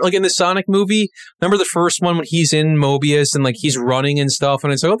like in the Sonic movie, remember the first one when he's in Mobius and like he's running and stuff,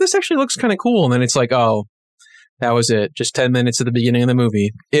 and it's like, oh, this actually looks kind of cool. And then it's like, oh, that was it. Just 10 minutes at the beginning of the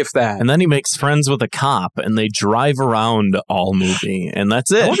movie, if that. And then he makes friends with a cop and they drive around all movie, and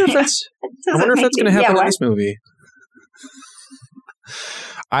that's it. I wonder if that's going to happen in this movie.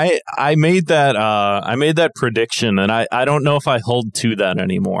 I made that prediction, and I don't know if I hold to that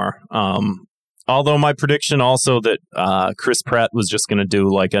anymore. Although my prediction also that Chris Pratt was just going to do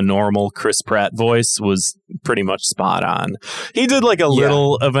like a normal Chris Pratt voice was pretty much spot on. He did like a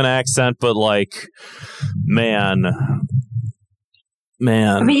little of an accent, but like, man.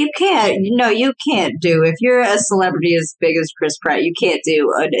 I mean, you can't do, if you're a celebrity as big as Chris Pratt, you can't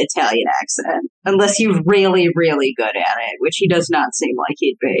do an Italian accent unless you're really, really good at it, which he does not seem like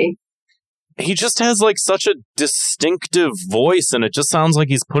he'd be. He just has like such a distinctive voice, and it just sounds like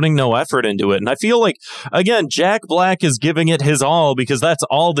he's putting no effort into it. And I feel like, again, Jack Black is giving it his all because that's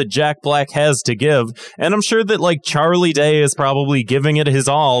all that Jack Black has to give. And I'm sure that like Charlie Day is probably giving it his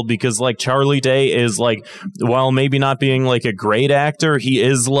all because like Charlie Day is like, while maybe not being like a great actor, he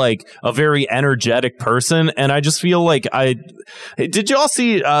is like a very energetic person. And I just feel like did y'all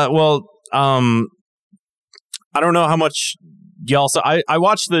see, I don't know how much y'all saw. I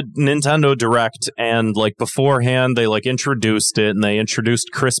watched the Nintendo Direct, and like beforehand they like introduced it, and they introduced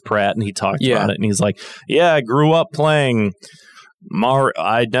Chris Pratt, and he talked about it, and he's like, yeah, I grew up playing Mario.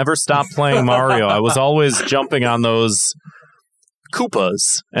 I never stopped playing Mario. I was always jumping on those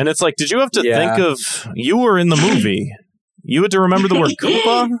Koopas. And it's like, did you have to think of, you were in the movie, you had to remember the word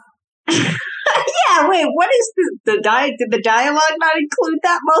Koopa? Yeah, wait, what is did the dialogue not include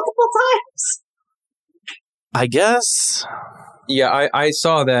that multiple times? I guess. Yeah, I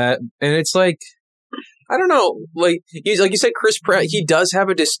saw that, and it's like, I don't know, like you said, Chris Pratt, he does have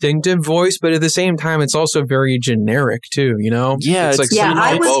a distinctive voice, but at the same time, it's also very generic too, you know? Yeah, it's like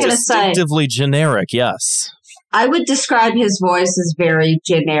I was going to say distinctively generic, yes. I would describe his voice as very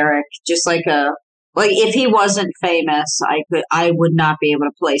generic, just like if he wasn't famous, I would not be able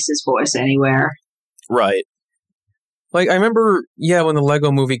to place his voice anywhere. Right. Like, I remember, when the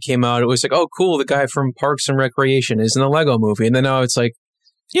Lego movie came out, it was like, oh, cool, the guy from Parks and Recreation is in the Lego movie. And then now it's like,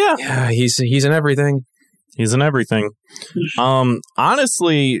 yeah, he's in everything. He's in everything.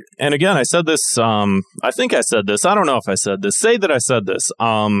 Honestly, and again, I said this, I think I said this, I don't know if I said this, say that I said this.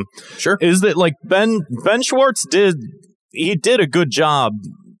 Sure. Is that, like, Ben Schwartz did a good job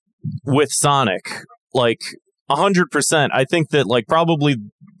with Sonic, like, 100%. I think that, like, probably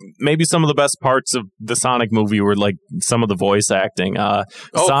maybe some of the best parts of the Sonic movie were like some of the voice acting.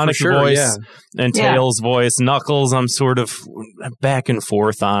 Sonic's voice and Tails' voice. Knuckles, I'm sort of back and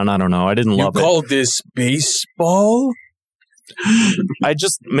forth on. I don't know. I didn't love it. You called this baseball?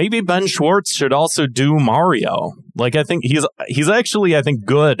 Maybe Ben Schwartz should also do Mario. Like, I think he's actually, I think,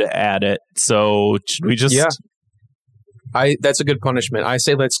 good at it. So should we just... Yeah. That's a good punishment. I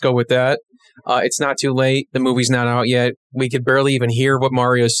say let's go with that. It's not too late. The movie's not out yet. We could barely even hear what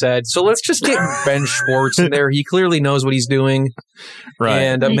Mario said. So let's just get Ben Schwartz in there. He clearly knows what he's doing. Right.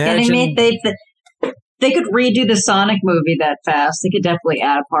 And imagine... They could redo the Sonic movie that fast. They could definitely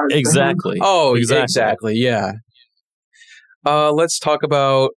add a part. Exactly. Oh, exactly. Yeah. Let's talk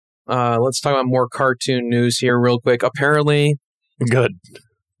about more cartoon news here real quick. Apparently, good.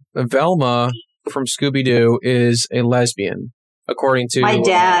 Velma from Scooby-Doo is a lesbian, according to my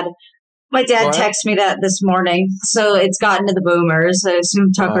dad. My dad What? texted me that this morning, so it's gotten to the boomers. I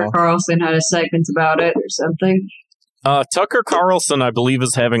assume Tucker Carlson had a segment about it or something. Tucker Carlson, I believe,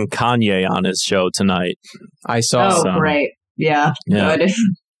 is having Kanye on his show tonight. I saw. Oh, great. Yeah, good.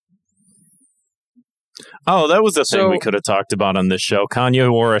 Oh, that was a thing we could have talked about on this show.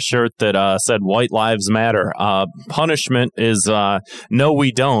 Kanye wore a shirt that said "White Lives Matter." Punishment is no,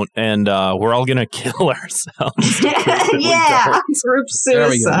 we don't, and we're all gonna kill ourselves. Yeah, group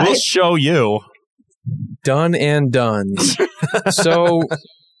suicide. We'll show you. Done and done. So,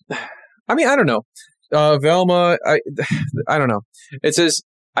 I mean, I don't know. Velma, I don't know. It says,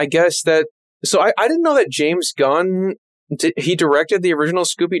 I guess that. So I didn't know that James Gunn. He directed the original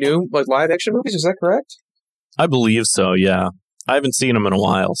Scooby-Doo live action movies. Is that correct? I believe so. Yeah, I haven't seen him in a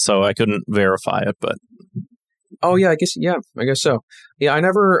while, so I couldn't verify it. But I guess so. Yeah, I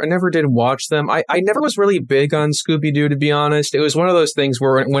never did watch them. I never was really big on Scooby-Doo, to be honest. It was one of those things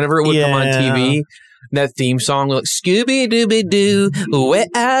where whenever it would come on TV, that theme song like Scooby-Dooby-Doo, where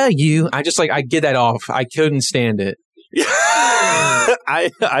are you? I just I get that off. I couldn't stand it.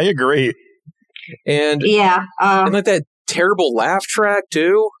 I agree. And and that terrible laugh track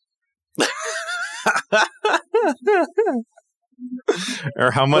too.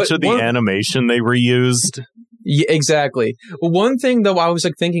 Or how much of the animation they reused. Yeah, exactly. Well, one thing though I was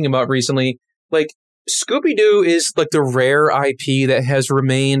thinking about recently, Scooby-Doo is the rare IP that has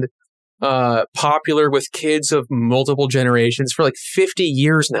remained popular with kids of multiple generations for 50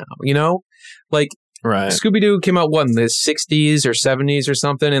 years now, Right. Scooby-Doo came out in the 60s or 70s or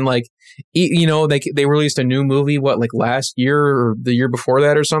something, and they released a new movie last year or the year before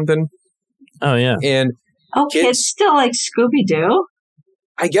that or something. Oh yeah. And kids still like Scooby-Doo?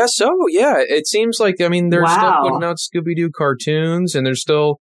 I guess so. Yeah, it seems they're still putting out Scooby-Doo cartoons, and they're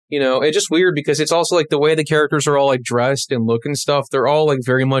still it's just weird because it's also the way the characters are all dressed and look and stuff. They're all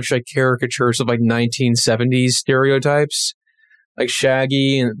very much caricatures of 1970s stereotypes.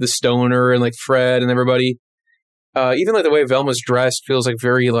 Shaggy and the stoner and Fred and everybody. Even the way Velma's dressed feels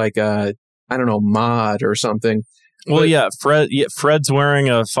very I don't know, mod or something. Well, Fred's wearing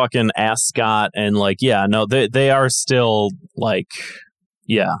a fucking ascot and they are still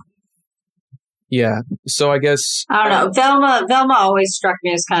yeah. So I guess I don't know. Velma always struck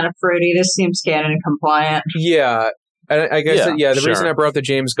me as kind of fruity. This seems canon compliant. Yeah, and I guess the reason I brought up the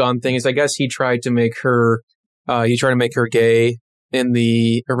James Gunn thing is I guess he tried to make her gay in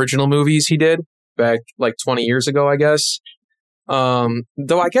the original movies he did back 20 years ago, I guess.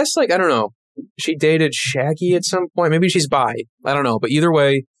 Though I guess I don't know. She dated Shaggy at some point. Maybe she's bi. I don't know. But either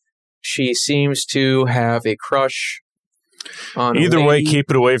way, she seems to have a crush on either way, keep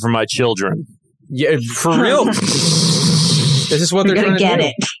it away from my children. Yeah, for real. This is what they're trying to get do.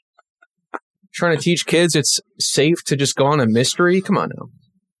 It. Trying to teach kids it's safe to just go on a mystery. Come on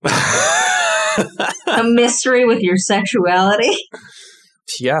now. A mystery with your sexuality.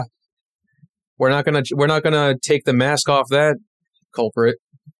 Yeah. We're not gonna take the mask off that culprit.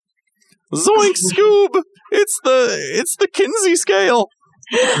 Zoink, Scoob! It's the Kinsey scale.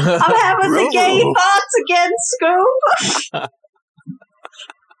 I'm having the gay thoughts again, Scoob.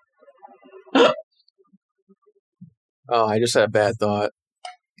 Oh, I just had a bad thought.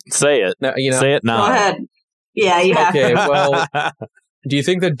 Say it. Now, say it now. Go ahead. Yeah, you have to. Okay, well, do you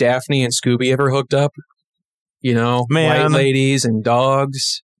think that Daphne and Scooby ever hooked up? Man, white ladies and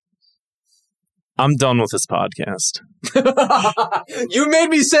dogs. I'm done with this podcast. You made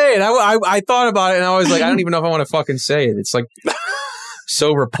me say it. I thought about it and I was like, I don't even know if I want to fucking say it. It's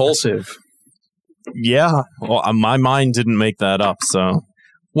so repulsive. Yeah. Well, my mind didn't make that up, so.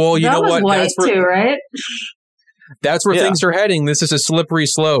 Well, you know what? That's white too, right? That's where things are heading. This is a slippery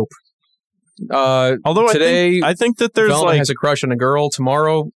slope. Although today, I think that there's Velma has a crush on a girl.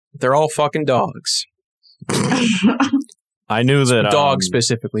 Tomorrow, they're all fucking dogs. I knew that dogs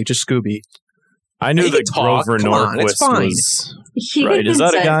specifically, just Scooby. I knew that Grover Norquist was right. Is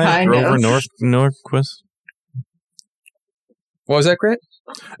that a guy, Grover Norquist? What was that, Grant?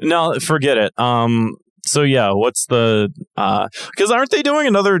 No, forget it. So yeah, what's the? Because aren't they doing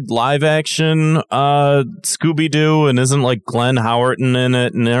another live action Scooby-Doo? And isn't Glenn Howerton in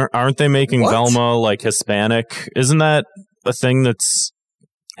it? And aren't they making Velma Hispanic? Isn't that a thing that's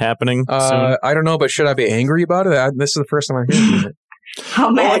happening soon? I don't know, but should I be angry about it? This is the first time I'm hearing it.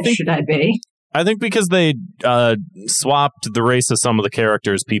 How mad should I be? I think because they swapped the race of some of the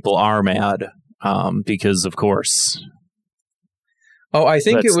characters, people are mad. Because of course. Oh, I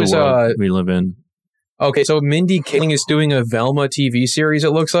think it was we live in. Okay, so Mindy Kaling is doing a Velma TV series, it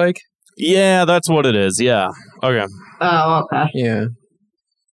looks like? Yeah, that's what it is, yeah. Okay. Oh, okay. Yeah.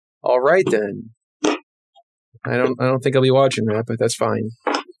 All right, then. I don't think I'll be watching that, but that's fine.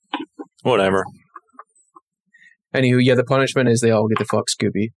 Whatever. Anywho, yeah, the punishment is they all get to fuck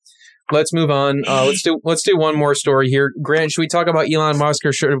Scooby. Let's move on. Let's do one more story here. Grant, should we talk about Elon Musk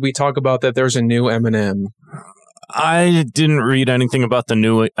or should we talk about that there's a new M&M? I didn't read anything about the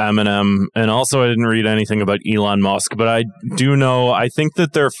new M&M, and also I didn't read anything about Elon Musk, but I do know, I think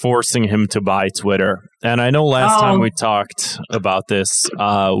that they're forcing him to buy Twitter. And I know last time we talked about this,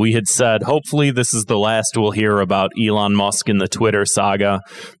 we had said, hopefully this is the last we'll hear about Elon Musk in the Twitter saga,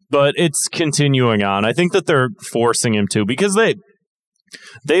 but it's continuing on. I think that they're forcing him to, because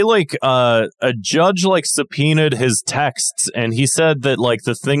they like a judge like subpoenaed his texts, and he said that like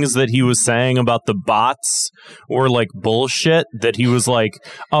the things that he was saying about the bots were like bullshit, that he was like,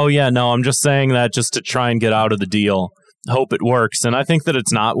 oh yeah, no, I'm just saying that just to try and get out of the deal. Hope it works. And I think that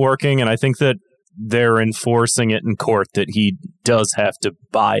it's not working, and I think that they're enforcing it in court that he does have to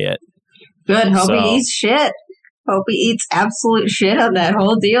buy it. Good. Hope he eats shit. Hope he eats absolute shit on that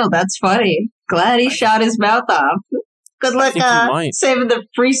whole deal. That's funny. Glad he shot his mouth off. Good luck saving the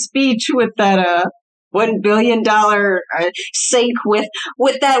free speech with that $1 billion sink with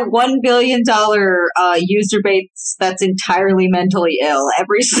that $1 billion user base that's entirely mentally ill.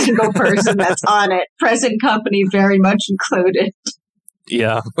 Every single person that's on it, present company very much included.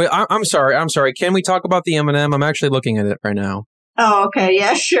 Yeah. Wait, I'm sorry. Can we talk about the M&M? I'm actually looking at it right now. Oh, okay.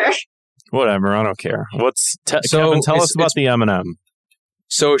 Yeah, sure. Whatever. I don't care. Kevin, tell us about the M&M.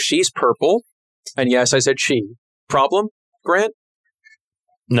 So she's purple, and yes, I said she. Problem, Grant?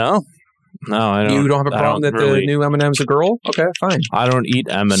 No, I don't. You don't have a problem that the new M&M's a girl? Okay, fine. I don't eat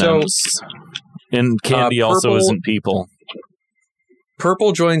M&M's. And candy also isn't people.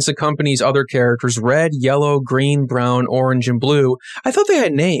 Purple joins the company's other characters, red, yellow, green, brown, orange, and blue. I thought they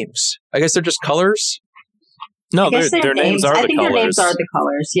had names. I guess they're just colors? No, their names are the colors. I think their names are the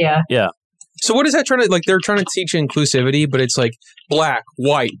colors, yeah. Yeah. So what is that trying to, like, they're trying to teach inclusivity, but it's like black,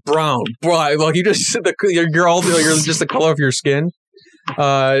 white, brown, black, like you're just, you're just the color of your skin.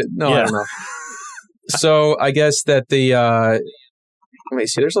 I don't know. So I guess that let me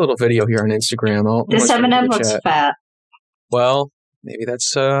see, there's a little video here on Instagram. This M&M looks fat. Well, maybe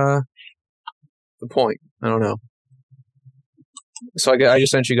that's the point. I don't know. So I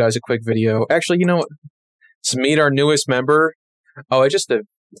just sent you guys a quick video. Actually, you know what? To meet our newest member. Oh, I just did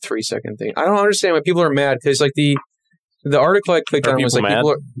 3-second thing. I don't understand why people are mad, because like the article I clicked on was like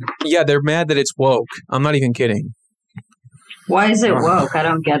they're mad that it's woke. I'm not even kidding. Why is it woke? I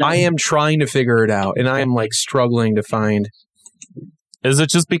don't get it. I am trying to figure it out, and I am like struggling to find. Is it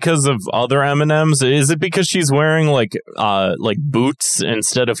just because of other M&Ms? Is it because she's wearing like boots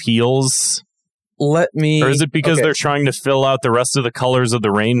instead of heels? Or is it because they're trying to fill out the rest of the colors of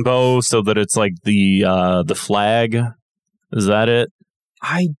the rainbow so that it's like the flag? Is that it?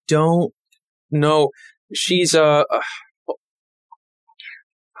 I don't know. She's I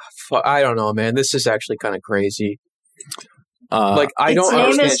don't know, man. This is actually kind of crazy. I don't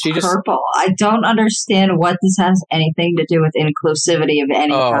understand. She just purple. I don't understand what this has anything to do with inclusivity of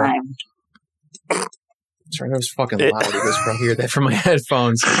any kind. Sorry, that was fucking loud. You guys probably hear that from my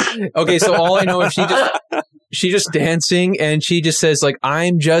headphones. Okay, so all I know is she just dancing, and she just says like,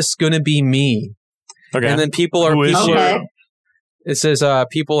 "I'm just gonna be me." Okay, and then people are. It says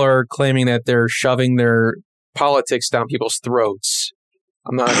people are claiming that they're shoving their politics down people's throats.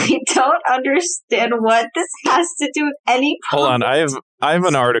 I don't understand what this has to do with any Hold on, I have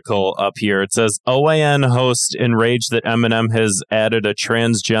an article up here. It says OAN host enraged that M&M has added a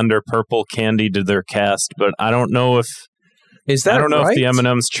transgender purple candy to their cast, but I don't know if if the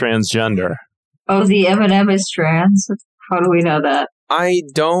M&M's transgender. Oh, the M&M is trans? How do we know that? I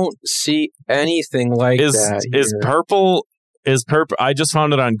don't see anything like that. Is purple? I just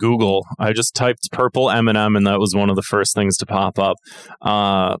found it on Google. I just typed purple M&M, and that was one of the first things to pop up.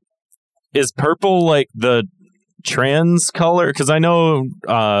 Is purple like the trans color? Because I know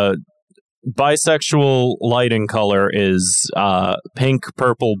bisexual lighting color is pink,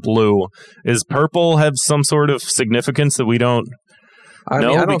 purple, blue. Is purple have some sort of significance that we don't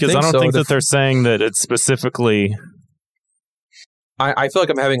know? Because I don't think that they're saying that it's specifically. I feel like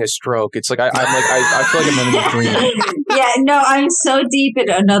I'm having a stroke. It's like I feel like I'm having a dream. Yeah, no, I'm so deep in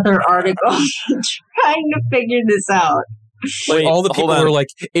another article trying to figure this out. Like all the people were like,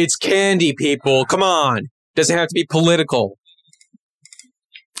 "It's candy, people. Come on, doesn't have to be political."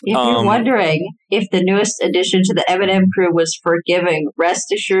 If you're wondering if the newest addition to the M&M crew was forgiving,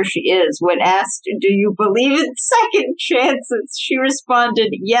 rest assured she is. When asked, "Do you believe in second chances?" she responded,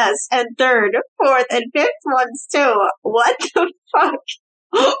 "Yes, and third, fourth, and fifth ones too." What the fuck?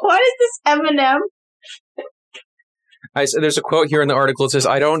 What is this M&M? There's a quote here in the article. It says,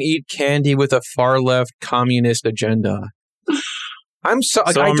 "I don't eat candy with a far-left communist agenda." I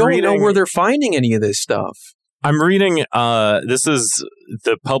don't I'm know where they're finding any of this stuff. I'm reading, this is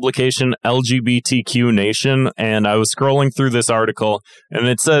the publication LGBTQ Nation, and I was scrolling through this article, and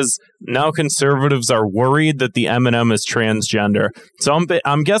it says, now conservatives are worried that the M&M is transgender. So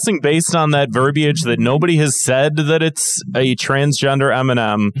I'm guessing based on that verbiage that nobody has said that it's a transgender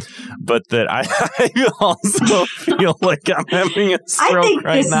M&M, but that I also feel like I'm having a stroke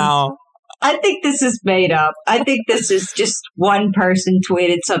right now. I think this is made up. I think this is just one person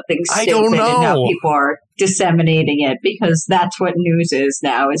tweeted something stupid, I don't know. And now people are disseminating it because that's what news is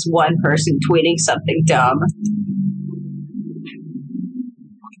now, is one person tweeting something dumb.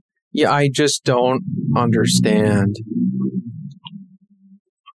 Yeah, I just don't understand.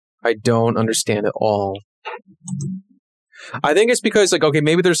 I don't understand at all. I think it's because, like, okay,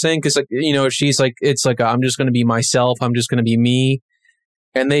 maybe they're saying because, like, you know, she's like, it's like, I'm just going to be myself. I'm just going to be me.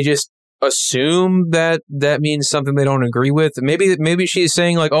 And they just assume that means something they don't agree with. Maybe she's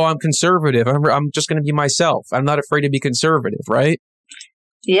saying like, oh, I'm conservative. I'm just going to be myself. I'm not afraid to be conservative, right?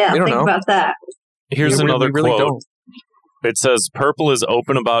 Yeah, think about that. Here's another really quote. Don't. It says, Purple is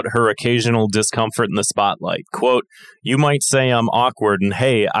open about her occasional discomfort in the spotlight. Quote, you might say I'm awkward, and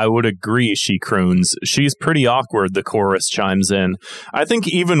hey, I would agree, she croons. She's pretty awkward, the chorus chimes in. I think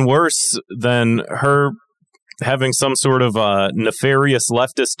even worse than her having some sort of nefarious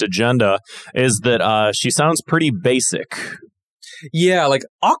leftist agenda is that she sounds pretty basic. Yeah, like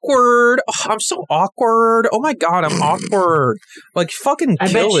awkward. Oh, I'm so awkward. Oh my god, I'm awkward. Like fucking kill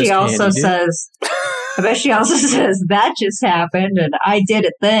I bet she also says that just happened and I did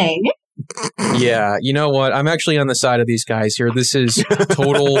a thing. Yeah, you know what? I'm actually on the side of these guys here. This is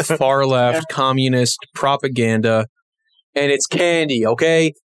total far left communist propaganda, and it's Candy.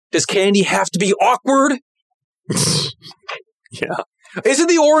 Okay, does Candy have to be awkward? Yeah. Isn't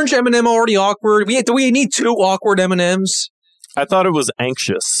the orange M&M already awkward? Do we need two awkward M&Ms? I thought it was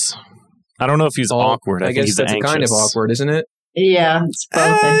anxious. I don't know if he's awkward. I guess think he's that's anxious. Kind of awkward, isn't it? Yeah, it's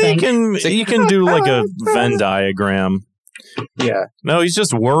both, I think. You can do like a Venn diagram. Yeah. No, he's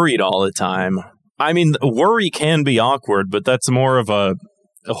just worried all the time. I mean, worry can be awkward, but that's more of a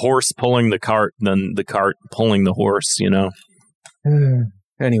horse pulling the cart than the cart pulling the horse, you know?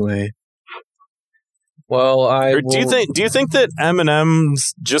 Anyway. Well, Do you think that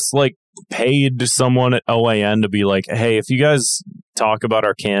M&M's just like paid someone at OAN to be like, hey, if you guys talk about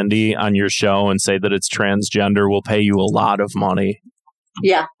our candy on your show and say that it's transgender, we'll pay you a lot of money?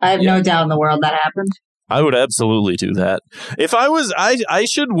 Yeah, I have no doubt in the world that happened. I would absolutely do that. If I was, I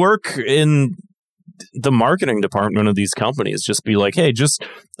should work in the marketing department of these companies. Just be like, hey, just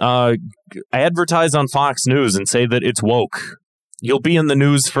advertise on Fox News and say that it's woke. You'll be in the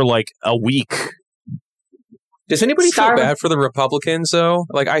news for like a week. Does anybody feel bad for the Republicans, though?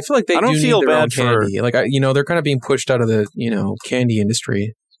 Like, I feel like they do need their own candy. Like, they're kind of being pushed out of the, candy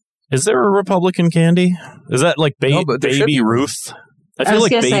industry. Is there a Republican candy? Is that like Baby Ruth? I feel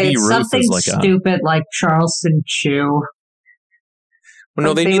like Baby Ruth is like stupid, like Charleston Chew. Well,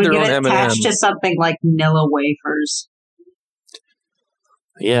 no, they need their own M&M. Attached to something like Nilla wafers.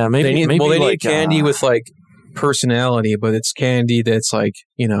 Yeah, maybe they need like, candy with like personality, but it's candy that's like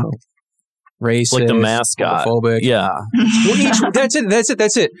racist, like the mascot, homophobic. Yeah, well, that's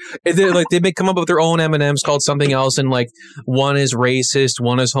it. They may come up with their own M&Ms called something else, and like one is racist,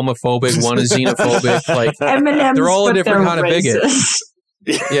 one is homophobic, one is xenophobic. Like M&Ms, they're all a different kind of bigot.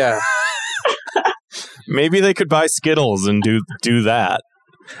 Yeah. Maybe they could buy Skittles and do that.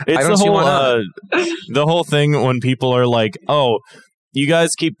 It's I don't see why not. The whole thing when people are like, oh, you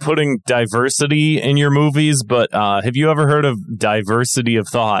guys keep putting diversity in your movies, but have you ever heard of diversity of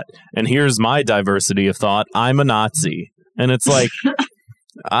thought? And here's my diversity of thought. I'm a Nazi. And it's like,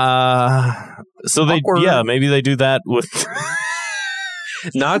 so they, awkward. Yeah, maybe they do that with...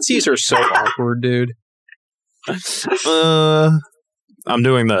 Nazis are so awkward, dude. I'm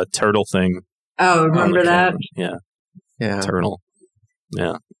doing the turtle thing. Oh, remember that? Yeah. Turtle.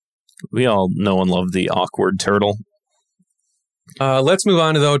 Yeah. We all know and love the awkward turtle. Let's move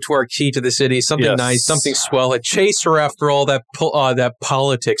on to our key to the city. Something nice, something swell. A chaser after all that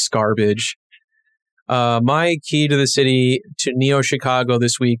politics garbage. My key to the city to Neo Chicago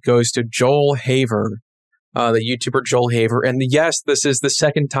this week goes to Joel Haver, the YouTuber Joel Haver. And yes, this is the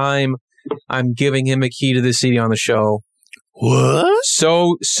second time I'm giving him a key to the city on the show. What?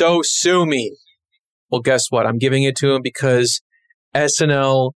 So sue me. Well, guess what? I'm giving it to him because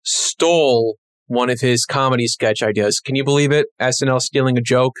SNL stole one of his comedy sketch ideas. Can you believe it? SNL stealing a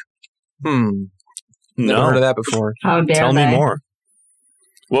joke? Never heard of that before. How dare Tell me more.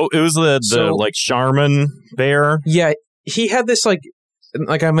 Well, it was the like Charmin bear. Yeah, he had this like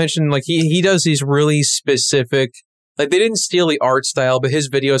I mentioned, like he does these really specific Like, they didn't steal the art style, but his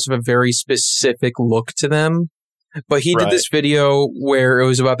videos have a very specific look to them. But he did this video where it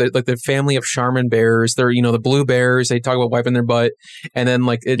was about the family of Charmin bears. They're, the blue bears. They talk about wiping their butt. And then,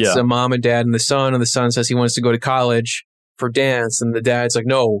 it's a mom and dad and the son son says he wants to go to college for dance. And the dad's like,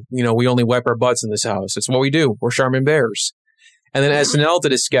 no, we only wipe our butts in this house. It's what we do. We're Charmin bears. And then SNL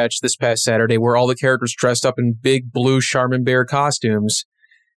did a sketch this past Saturday where all the characters dressed up in big blue Charmin bear costumes.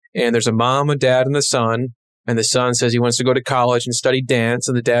 And there's a mom, a dad, and the son. And the son says he wants to go to college and study dance.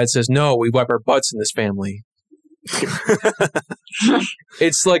 And the dad says, no, we wipe our butts in this family.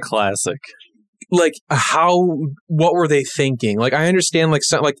 It's like classic. Like, what were they thinking? Like, I understand,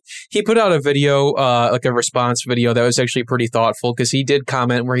 he put out a video, a response video that was actually pretty thoughtful, because he did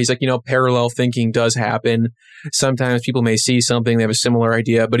comment where he's like, parallel thinking does happen. Sometimes people may see something, they have a similar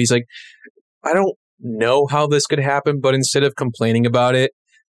idea, but he's like, I don't know how this could happen, but instead of complaining about it,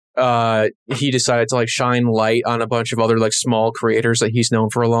 he decided to shine light on a bunch of other small creators that he's known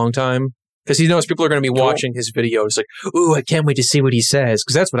for a long time. Because he knows people are going to be watching his videos like, ooh, I can't wait to see what he says.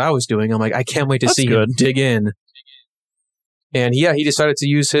 Because that's what I was doing. I'm like, I can't wait to see him dig in. And he decided to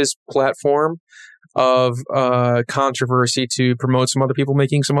use his platform of controversy to promote some other people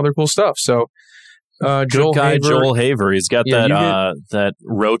making some other cool stuff. So, Joel Haver, he's got that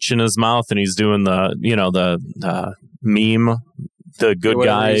roach in his mouth, and he's doing the meme, the good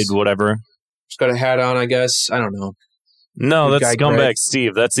guy, whatever. He's got a hat on, I guess. I don't know. No, that's Scumbag Greg.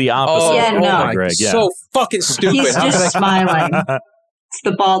 Steve. That's the opposite. Greg. Yeah. So fucking stupid. He's just smiling. It's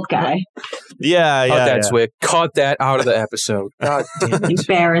the bald guy. Yeah. Cut that, Zwick. Cut that out of the episode. God damn it.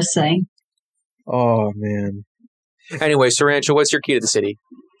 Embarrassing. Oh, man. Anyway, Sarancha, what's your key to the city?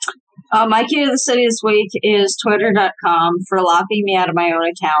 My key to the city this week is twitter.com for locking me out of my own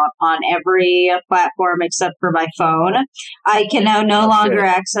account on every platform except for my phone. I can now no longer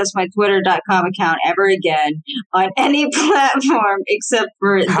access my twitter.com account ever again on any platform except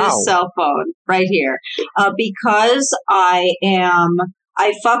for this cell phone right here. Because I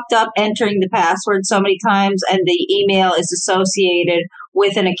fucked up entering the password so many times, and the email is associated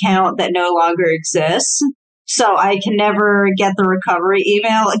with an account that no longer exists. So I can never get the recovery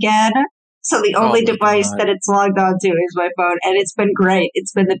email again. So the only device that it's logged onto is my phone, and it's been great.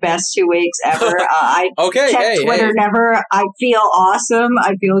 It's been the best 2 weeks ever. I check Twitter never. I feel awesome.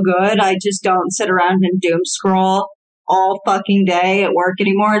 I feel good. I just don't sit around and doom scroll all fucking day at work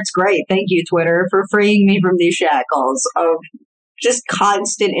anymore. It's great. Thank you, Twitter, for freeing me from these shackles of just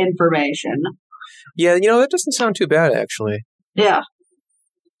constant information. Yeah, that doesn't sound too bad, actually. Yeah.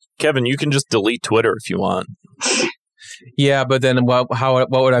 Kevin, you can just delete Twitter if you want. Yeah, but then what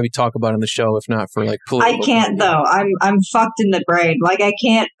would I be talking about on the show if not for political? I can't though. I'm fucked in the brain. I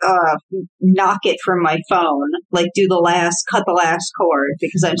can't knock it from my phone. Cut the last cord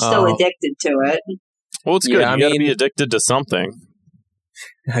because I'm still addicted to it. Well, it's good. You gotta be addicted to something.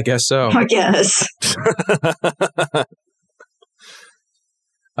 I guess so. I guess.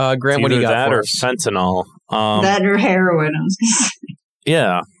 Grant, what do you got that for or us? fentanyl? That or heroin. I was gonna say.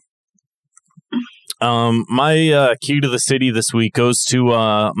 Yeah. My key to the city this week goes to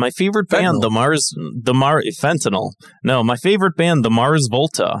my favorite band, Fentanyl. No, my favorite band, the Mars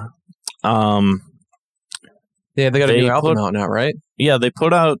Volta. Yeah, they got a new album out now, right? Yeah, they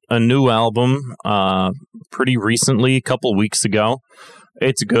put out a new album pretty recently, a couple weeks ago.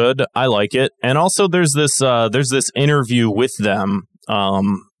 It's good. I like it. And also there's this interview with them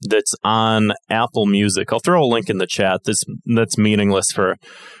that's on Apple Music. I'll throw a link in the chat. That's meaningless for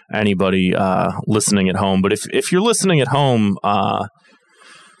anybody listening at home. But if you're listening at home,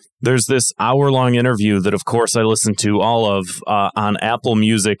 there's this hour-long interview that, of course, I listen to all of on Apple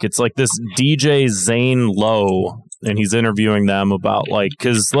Music. It's like this DJ Zane Lowe, and he's interviewing them about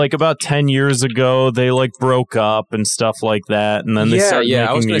because about 10 years ago they broke up and stuff like that, and then they started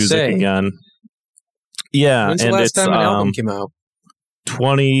making music again. Yeah, when's the last time an album came out?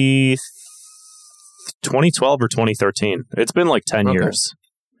 2012 or 2013. It's been 10 years.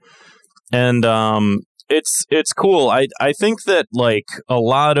 And it's cool. I think that a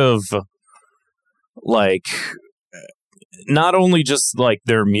lot of not only just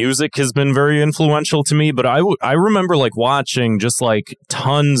their music has been very influential to me, but I remember watching just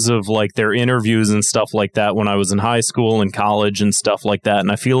tons of their interviews and stuff like that when I was in high school and college and stuff like that,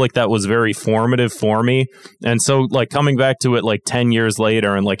 and I feel that was very formative for me. And so coming back to it 10 years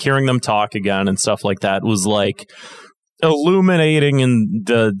later and hearing them talk again and stuff like that was illuminating in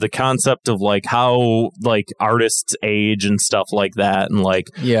the concept of how artists age and stuff like that, and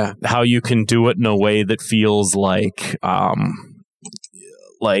how you can do it in a way that feels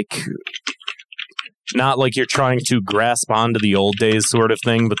not you're trying to grasp onto the old days sort of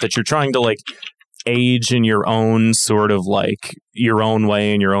thing, but that you're trying to age in your own sort of like your own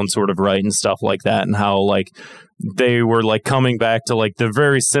way and your own sort of right and stuff like that, and how like they were like coming back to like the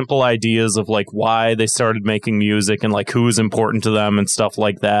very simple ideas of like why they started making music and like who was important to them and stuff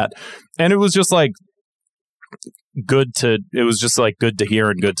like that. And it was just like good to hear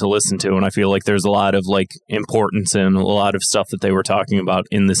and good to listen to. And I feel like there's a lot of like importance in a lot of stuff that they were talking about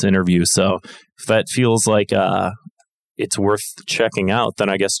in this interview. So if that feels like it's worth checking out, then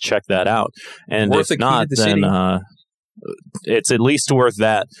I guess check that out. And if not, then it's at least worth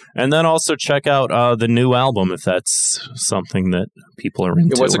that. And then also check out the new album if that's something that people are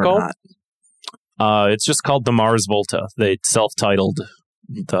into. What's it called? Not. It's just called The Mars Volta. They self-titled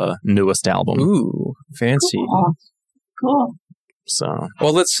the newest album. Ooh, fancy. Cool. So,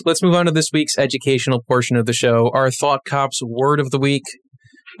 well, let's move on to this week's educational portion of the show. Our Thought Cops word of the week.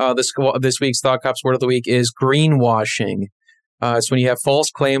 This week's Thought Cops word of the week is greenwashing. It's when you have false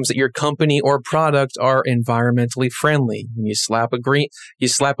claims that your company or product are environmentally friendly. When you slap a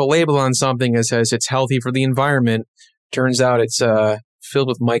label on something that says it's healthy for the environment, turns out it's filled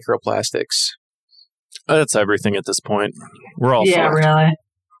with microplastics. That's everything at this point. We're all yeah, fucked. really.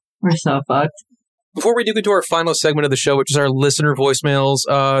 We're so fucked. Before we do get to our final segment of the show, which is our listener voicemails,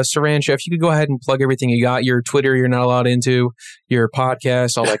 Sarancha, if you could go ahead and plug everything you got, your Twitter you're not allowed into, your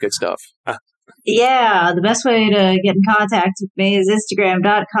podcast, all that good stuff. Yeah, the best way to get in contact with me is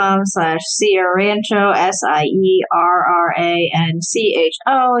Instagram.com/Sierrancho,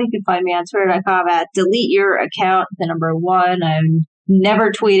 SIERRANCHO. You can find me on Twitter.com at delete your account, the number 1. I'm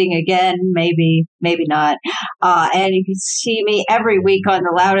never tweeting again, maybe not. And you can see me every week on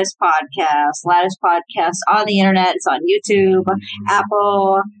the Loudest Podcast. Loudest Podcast on the internet. It's on YouTube,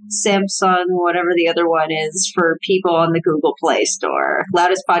 Apple, Samsung, whatever the other one is for people on the Google Play Store.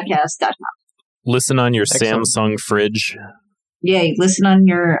 LoudestPodcast.com. Listen on your Samsung fridge. Yeah, you listen on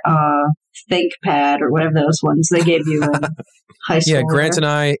your ThinkPad or whatever those ones they gave you in high school. Yeah, Grant and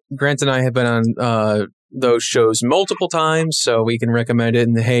I have been on those shows multiple times, so we can recommend it.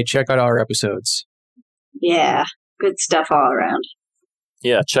 And hey, check out our episodes. Yeah, good stuff all around.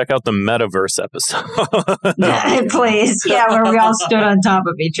 Yeah, check out the Metaverse episode. Yeah, please. Yeah, where we all stood on top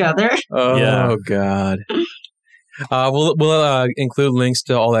of each other. Oh, God. We'll include links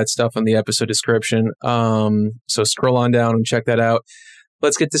to all that stuff in the episode description. So scroll on down and check that out.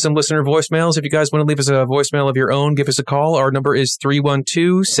 Let's get to some listener voicemails. If you guys want to leave us a voicemail of your own, give us a call. Our number is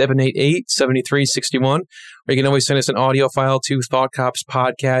 312-788-7361. Or you can always send us an audio file to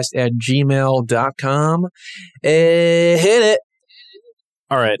thoughtcopspodcast@gmail.com. Hit it.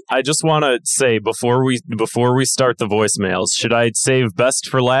 All right. I just want to say before we start the voicemails, should I save best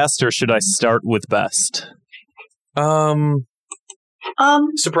for last or should I start with best?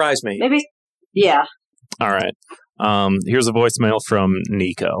 Surprise me. Maybe. Yeah. All right. Here's a voicemail from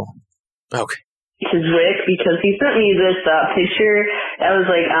Nico. Okay. This is Rick because he sent me this picture that was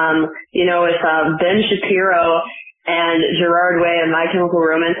like, with Ben Shapiro and Gerard Way and My Chemical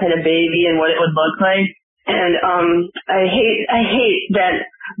Romance had a baby and what it would look like. And I hate that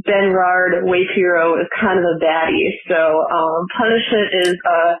Benrard Way-Piro is kind of a baddie. So punishment is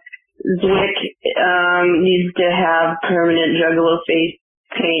Zwick needs to have permanent Juggalo face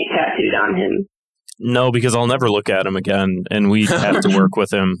paint tattooed on him. No, because I'll never look at him again, and we have to work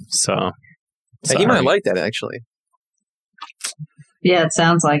with him, so... Hey, he might like that, actually. Yeah, it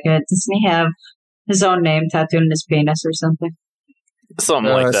sounds like it. Doesn't he have his own name tattooed on his penis or something?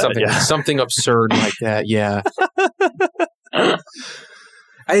 Something like that, something absurd like that, yeah.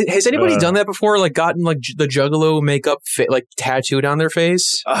 Has anybody done that before? Like, gotten like the Juggalo makeup tattooed on their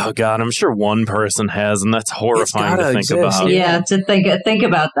face? Oh God, I'm sure one person has, and that's horrifying to think about. Yeah, to think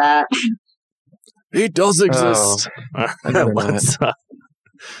about that. He does exist. Let's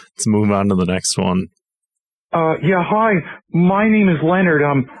move on to the next one. Yeah, hi. My name is Leonard.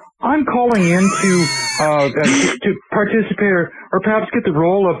 I'm calling in to participate or perhaps get the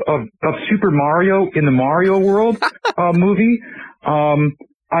role of Super Mario in the Mario World movie.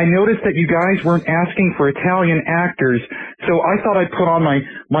 I noticed that you guys weren't asking for Italian actors, so I thought I'd put on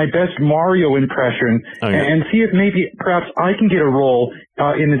my best Mario impression and see if maybe perhaps I can get a role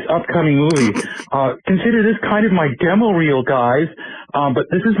in this upcoming movie. Consider this kind of my demo reel, guys, but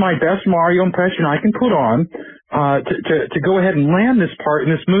this is my best Mario impression I can put on to go ahead and land this part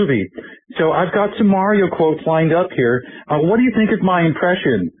in this movie. So I've got some Mario quotes lined up here. What do you think of my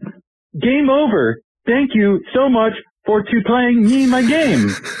impression? Game over. Thank you so much for playing me my game.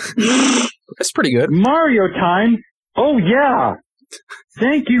 That's pretty good. Mario time. Oh, yeah.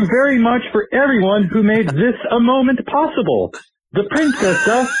 Thank you very much for everyone who made this a moment possible. The Princess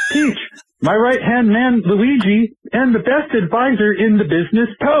Peach, my right-hand man Luigi, and the best advisor in the business,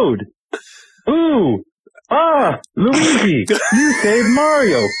 Toad. Ooh! Ah! Luigi! You saved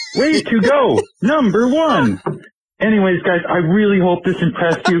Mario! Way to go! Number 1! Anyways, guys, I really hope this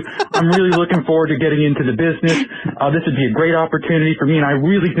impressed you. I'm really looking forward to getting into the business. This would be a great opportunity for me, and I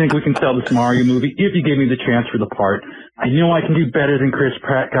really think we can sell this Mario movie if you give me the chance for the part. I know I can do better than Chris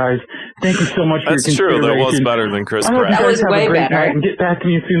Pratt, guys. Thank you so much for your consideration. That's true. That was better than Chris I hope Pratt. you guys That was have way a great better. night and get back to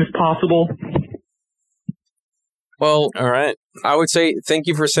me as soon as possible. Well, All right. I would say thank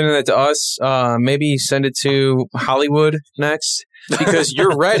you for sending that to us. Maybe send it to Hollywood next because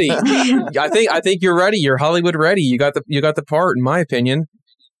you're ready. I think you're ready. You're Hollywood ready. You got the part, in my opinion.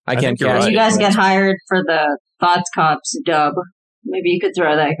 I can't think you're cast right. You guys get hired for the Thoughts Cops dub. Maybe you could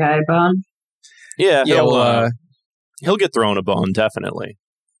throw that guy a bone. Yeah, Yeah, well, he'll get thrown a bone, definitely.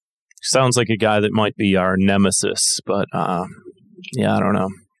 Sounds like a guy that might be our nemesis, but yeah, I don't know.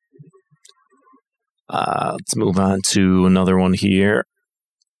 Let's move on to another one here.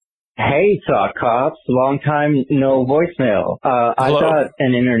 Hey, Thought Cops. Long time no voicemail. I Hello. got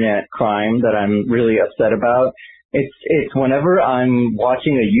an internet crime that I'm really upset about. It's whenever I'm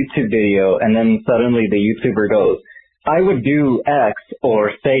watching a YouTube video and then suddenly the YouTuber goes, I would do X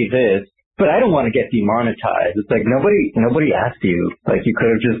or say this, but I don't want to get demonetized. It's like nobody asked you. Like you could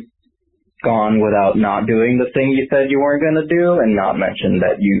have just gone without not doing the thing you said you weren't going to do and not mention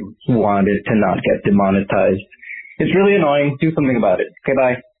that you wanted to not get demonetized. It's really annoying. Do something about it. Okay,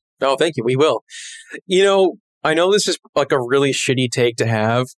 bye. Oh, thank you. We will. You know, I know this is like a really shitty take to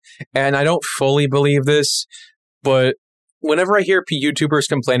have, and I don't fully believe this, but whenever I hear YouTubers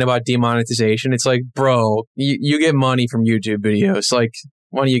complain about demonetization, it's like, bro, you get money from YouTube videos. Like,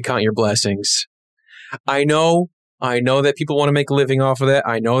 why don't you count your blessings? I know that people want to make a living off of that.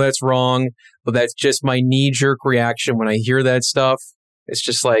 I know that's wrong, but that's just my knee-jerk reaction when I hear that stuff. It's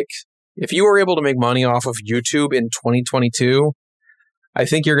just like, if you were able to make money off of YouTube in 2022, I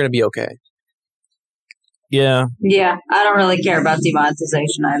think you're going to be okay. Yeah. Yeah, I don't really care about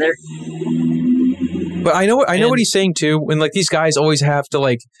demonetization either. But I know what he's saying too. When like these guys always have to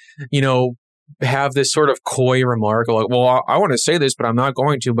like, you know, have this sort of coy remark like, well, I want to say this, but I'm not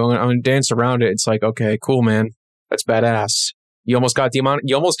going to, but I'm going to dance around it. It's like, okay, cool, man. That's badass. You almost got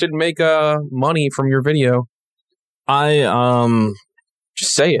you almost didn't make money from your video.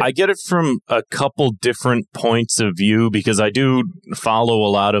 Just say it. I get it from a couple different points of view because I do follow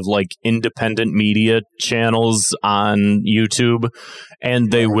a lot of like independent media channels on YouTube, and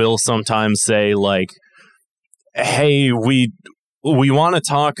they will sometimes say like, hey, we want to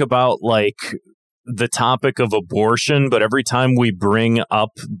talk about like the topic of abortion, but every time we bring up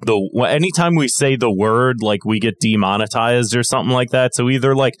anytime we say the word, like we get demonetized or something like that. So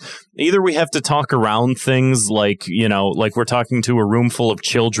either we have to talk around things like, you know, like we're talking to a room full of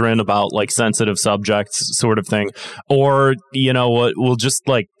children about like sensitive subjects sort of thing, or, you know what, we'll just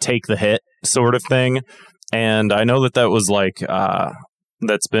like take the hit sort of thing. And I know that was like,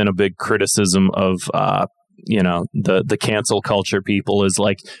 that's been a big criticism of, you know, the cancel culture people is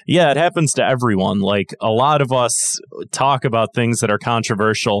like, yeah, it happens to everyone. Like a lot of us talk about things that are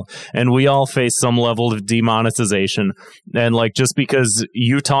controversial and we all face some level of demonetization. And like, just because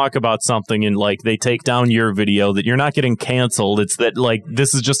you talk about something and like they take down your video, that you're not getting canceled. It's that like,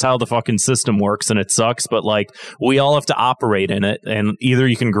 this is just how the fucking system works and it sucks. But like, we all have to operate in it, and either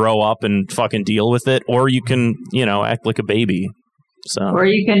you can grow up and fucking deal with it, or you can, you know, act like a baby. So, or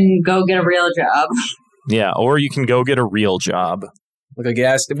you can go get a real job. Yeah, or you can go get a real job. Like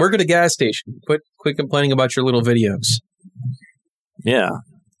work at a gas station. Quit complaining about your little videos. Yeah.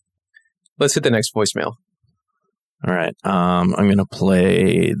 Let's hit the next voicemail. All right. I'm going to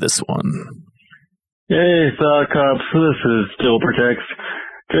play this one. Hey, Thought Cops. This is Still Protects.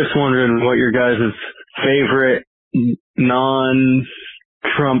 Just wondering what your guys' favorite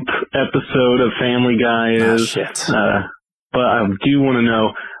non-Trump episode of Family Guy is. Shit. But I do want to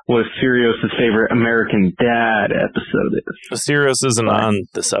know what Sirius' favorite American Dad episode is. Sirius isn't on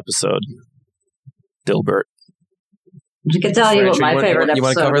this episode. Dilbert. I can tell you what my favorite episode You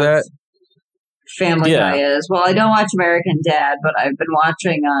want to cover that? Family Guy is. Well, I don't watch American Dad, but I've been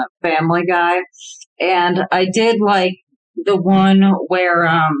watching Family Guy, and I did like the one where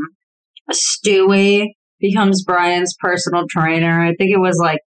Stewie becomes Brian's personal trainer. I think it was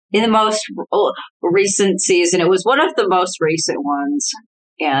like in the most recent season. It was one of the most recent ones.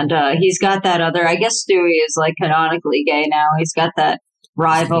 And he's got that other, I guess Stewie is like canonically gay now. He's got that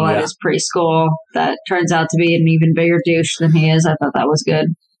rival at his preschool that turns out to be an even bigger douche than he is. I thought that was good.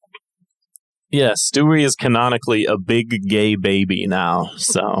 Yeah, Stewie is canonically a big gay baby now.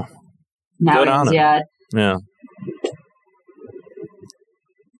 So now good on him. Yeah.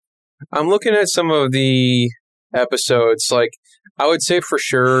 I'm looking at some of the episodes. Like, I would say for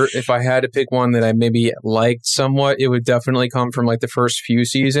sure, if I had to pick one that I maybe liked somewhat, it would definitely come from like the first few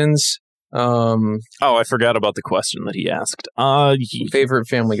seasons. I forgot about the question that he asked. Favorite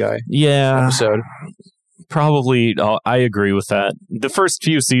Family Guy episode? Probably, I agree with that. The first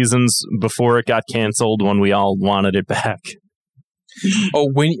few seasons before it got canceled when we all wanted it back. Oh,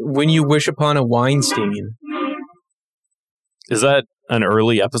 when you wish upon a Weinstein. Is that an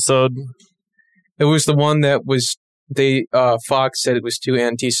early episode? It was the one that was, Fox said it was too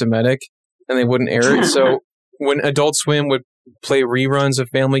anti-Semitic and they wouldn't air it. So when Adult Swim would play reruns of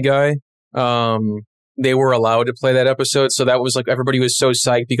Family Guy, they were allowed to play that episode. So that was like, everybody was so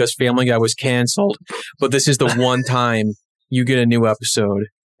psyched because Family Guy was canceled. But this is the one time you get a new episode.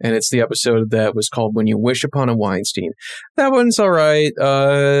 And it's the episode that was called When You Wish Upon a Weinstein. That one's all right.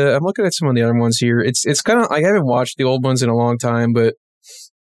 I'm looking at some of the other ones here. It's kind of, I haven't watched the old ones in a long time, but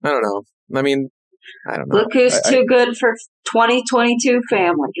I don't know. I mean, I don't know. Look who's too good for 2022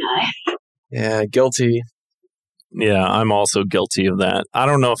 Family Guy. Yeah, guilty. Yeah, I'm also guilty of that. I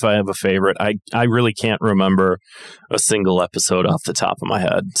don't know if I have a favorite. I really can't remember a single episode off the top of my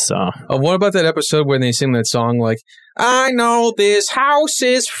head. So, what about that episode when they sing that song like, I know this house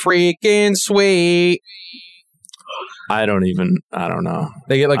is freaking sweet? I don't know.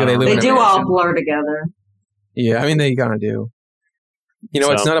 They get like they do all blur together. Yeah, I mean they kind of do. You know,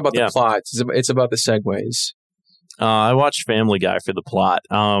 So, it's not about yeah. the plot. It's about the segues. I watched Family Guy for the plot.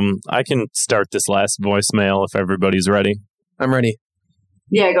 I can start this last voicemail if everybody's ready. I'm ready.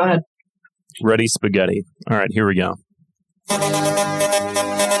 Yeah, go ahead. Ready, spaghetti. All right, here we go.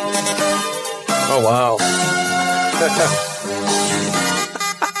 Oh, wow.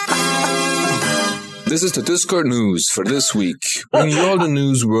 This is the Discord news for this week, bringing you all the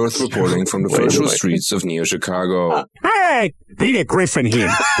news worth reporting from the virtual streets of Neo Chicago. Hey, Peter Griffin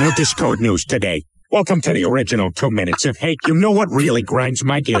here. No Discord news today. Welcome to the original 2 minutes of hate. You know what really grinds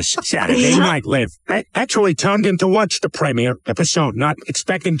my gears? Saturday Night Live. I actually turned in to watch the premiere episode, not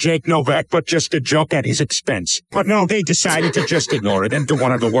expecting Jake Novak, but just a joke at his expense. But no, they decided to just ignore it and do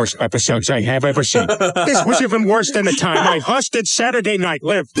one of the worst episodes I have ever seen. This was even worse than the time I hosted Saturday Night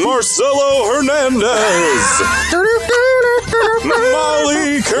Live. Marcelo Hernandez,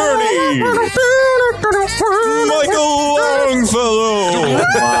 Molly Kearney, Michael Longfellow.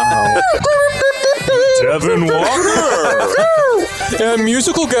 Wow. Devin Walker. And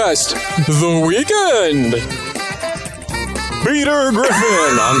musical guest, The Weeknd. Peter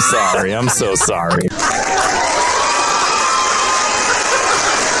Griffin. I'm sorry. I'm so sorry.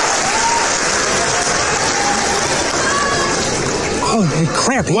 Holy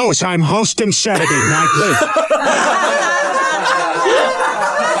crap, Lois, I'm hosting Saturday Night Live.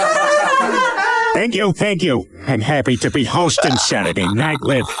 Thank you. I'm happy to be hosting Saturday Night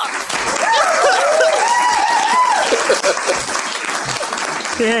Live.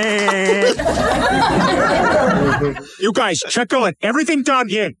 You guys, chuckle at everything done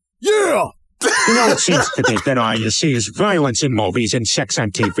here. Yeah! You know, it seems to me that all you see is violence in movies and sex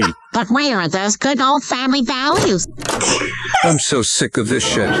on TV. But where are those good old family values? I'm so sick of this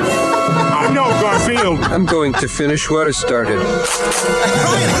shit. Oh no, Garfield! I'm going to finish what I started.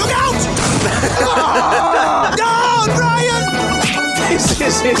 Ryan, look out! No, Ryan! This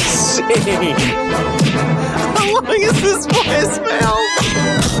is insane. How long is this voicemail?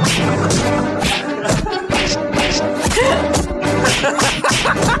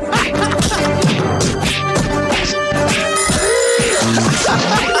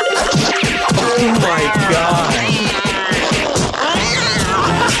 Oh my God.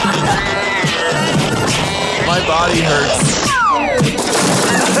 My body hurts.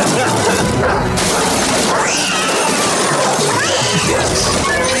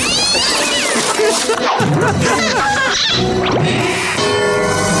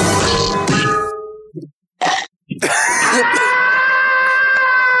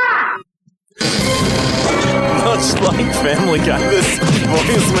 Much like Family Guy, this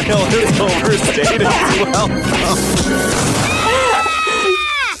voicemail is overstated as well.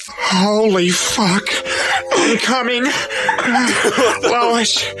 Holy fuck. I'm coming.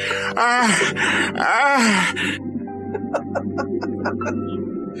 Lois.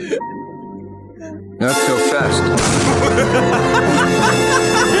 Not so fast.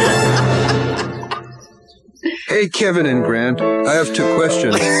 Hey, Kevin and Grant. I have 2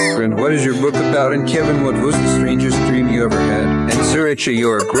 questions. Grant, what is your book about? And Kevin, what was the strangest dream you ever had? And Sir Richie,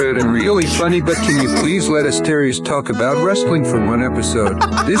 you are great and really funny, but can you please let Asterios talk about wrestling for 1 episode?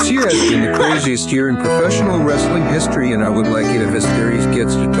 This year has been the craziest year in professional wrestling history, and I would like it if Asterios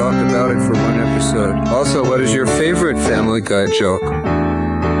gets to talk about it for 1 episode. Also, what is your favorite Family Guy joke?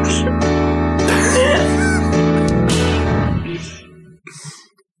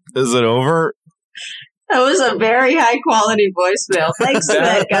 Is it over? That was a very high quality voicemail. Thanks to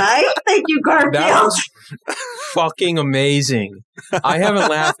that guy. Thank you, Garfield. That was fucking amazing. I haven't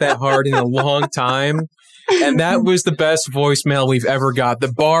laughed that hard in a long time. And that was the best voicemail we've ever got.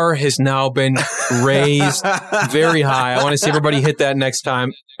 The bar has now been raised very high. I want to see everybody hit that next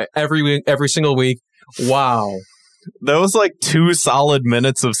time, every week, every single week. Wow. That was like 2 solid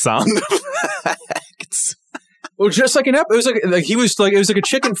minutes of sound effects. Well, just like it was like he was like, it was like a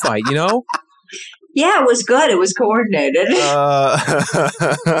chicken fight, you know? Yeah, it was good. It was coordinated.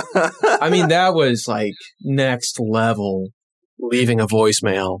 I mean, that was like next level leaving a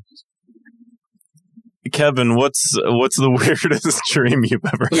voicemail. Kevin, what's the weirdest dream you've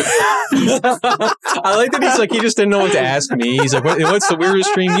ever had? I like that he's like, he just didn't know what to ask me. He's like, what's the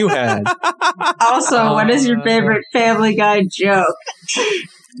weirdest dream you had? Also, what is your favorite Family Guy joke?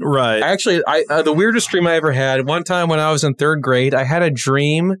 Right. Actually, the weirdest dream I ever had, one time when I was in 3rd grade, I had a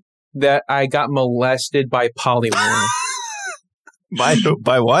dream that I got molested by Poliwhirl.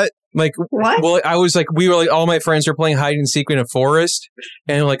 By what? Like, what? Well, I was like, all my friends were playing hide and seek in a forest,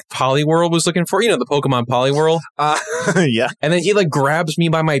 and like Poliwhirl was looking for, the Pokemon Poliwhirl. Yeah. And then he like grabs me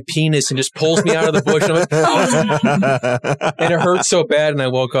by my penis and just pulls me out of the bush. And I'm like, oh! And it hurt so bad, and I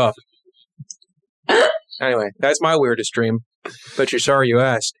woke up. Anyway, that's my weirdest dream. But you're sorry you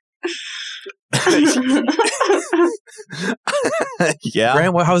asked. Yeah.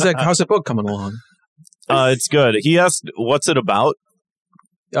 Grant, how's that book coming along? It's good. He asked, what's it about?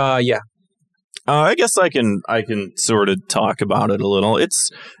 Yeah. I guess I can sort of talk about it a little. It's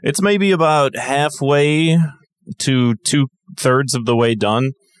maybe about halfway to 2/3 of the way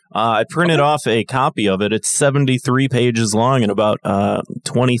done. I printed off a copy of it. It's 73 pages long and about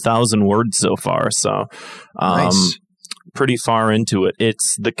 20,000 words so far. So, nice. Pretty far into it.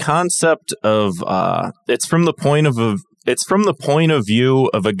 It's the concept of it's from the point of view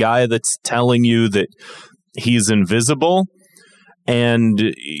of a guy that's telling you that he's invisible.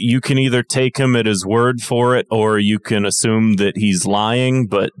 And you can either take him at his word for it, or you can assume that he's lying,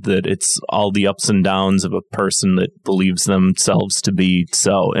 but that it's all the ups and downs of a person that believes themselves to be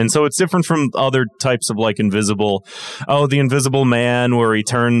so. And so it's different from other types of like invisible, the Invisible Man, where he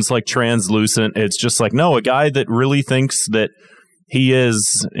turns like translucent. It's just like, no, a guy that really thinks that he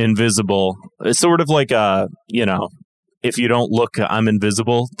is invisible. It's sort of like if you don't look, I'm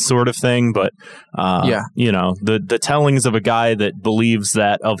invisible sort of thing. But, the tellings of a guy that believes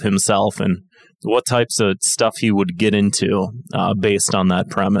that of himself and what types of stuff he would get into based on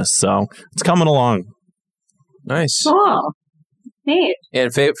that premise. So it's coming along. Nice. Cool. Neat.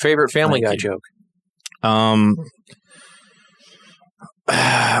 And favorite Family Guy joke?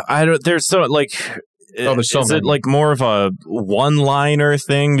 There's so like... Is it like more of a one-liner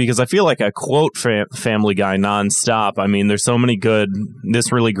thing? Because I feel like I quote Family Guy nonstop. I mean, there's so many good,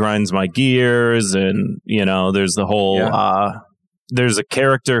 this really grinds my gears, and, there's the whole, there's a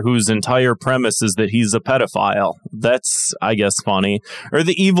character whose entire premise is that he's a pedophile. That's, I guess, funny. Or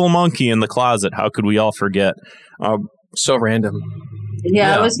the evil monkey in the closet. How could we all forget? So random.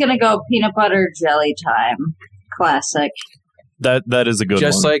 Yeah, I was going to go peanut butter jelly time. Classic. That is a good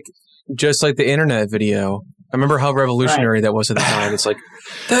one. Just like the internet video. I remember how revolutionary that was at the time. It's like,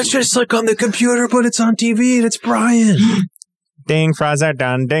 that's just like on the computer, but it's on TV and it's Brian. Ding, fries are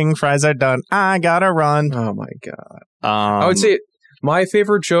done. Ding, fries are done. I gotta run. Oh my God. I would say my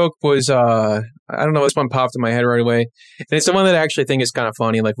favorite joke was, I don't know, this one popped in my head right away. And it's the one that I actually think is kind of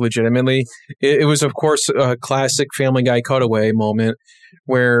funny, like legitimately. It was, of course, a classic Family Guy cutaway moment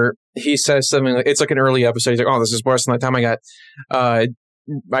where he says something, like, it's like an early episode. He's like, oh, this is worse than the time I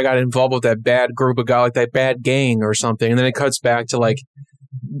got involved with that bad group of guys, like that bad gang or something. And then it cuts back to like,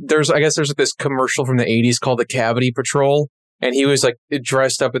 there's like this commercial from the 80s called the Cavity Patrol. And he was like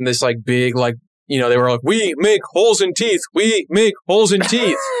dressed up in this like big, like, they were like, we make holes in teeth. We make holes in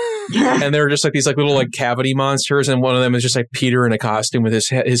teeth. And they were just like these like little like cavity monsters. And one of them is just like Peter in a costume with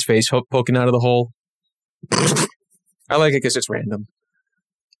his face poking out of the hole. I like it because it's random.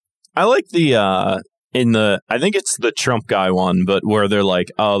 I like the, I think it's the Trump guy one, but where they're like,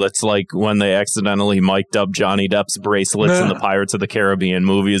 oh, that's like when they accidentally mic'd up Johnny Depp's bracelets in the Pirates of the Caribbean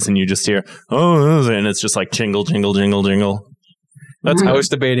movies, and you just hear, oh, and it's just like jingle, jingle, jingle, jingle. I was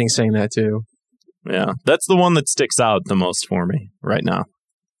debating saying that too. Yeah, that's the one that sticks out the most for me right now.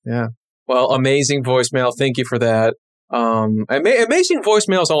 Yeah. Well, amazing voicemail. Thank you for that. Amazing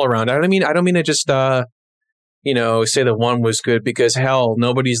voicemails all around. I don't mean to just say that one was good, because hell,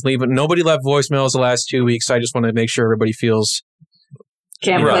 nobody left voicemails the last 2 weeks. So I just want to make sure everybody feels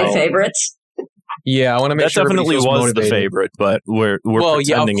can't play favorites. Yeah, I want to make sure that definitely was motivated. The favorite, but we're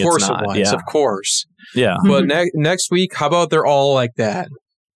pretending of course it's not. It was, of course. Yeah. But next week, how about they're all like that?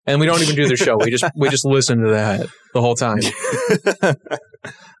 And we don't even do the show. We just listen to that the whole time.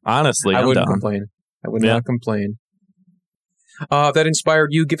 Honestly, I wouldn't complain. I would not complain. If that inspired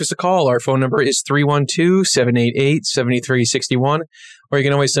you, give us a call. Our phone number is 312-788-7361. Or you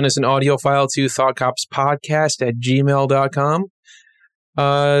can always send us an audio file to thoughtcopspodcast@gmail.com.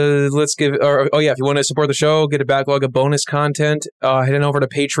 If you want to support the show, get a backlog of bonus content, head on over to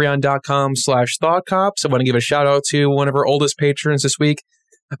patreon.com/thoughtcops. I want to give a shout out to one of our oldest patrons this week,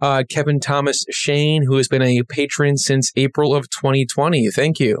 Kevin Thomas Shane, who has been a patron since April of 2020.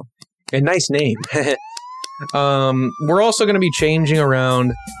 Thank you. A nice name. We're also going to be changing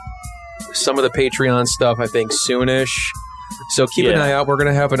around some of the Patreon stuff, I think, soonish. So keep an eye out. We're going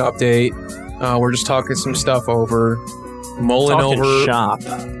to have an update. We're just talking some stuff over. Mulling over shop.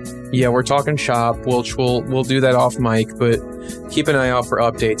 Yeah, we're talking shop, which we'll do that off mic, but keep an eye out for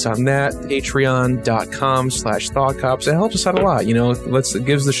updates on that. Patreon.com/thoughtcops. It helps us out a lot. You know, it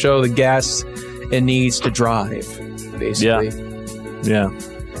gives the show the gas it needs to drive, basically. Yeah.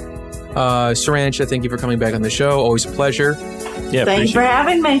 Sarancha, thank you for coming back on the show. Always a pleasure. Yeah, thanks for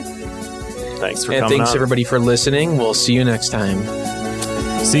having me. Thanks for coming. And thanks everybody for listening. We'll see you next time.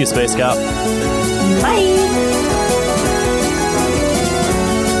 See you, Space Scout. Bye.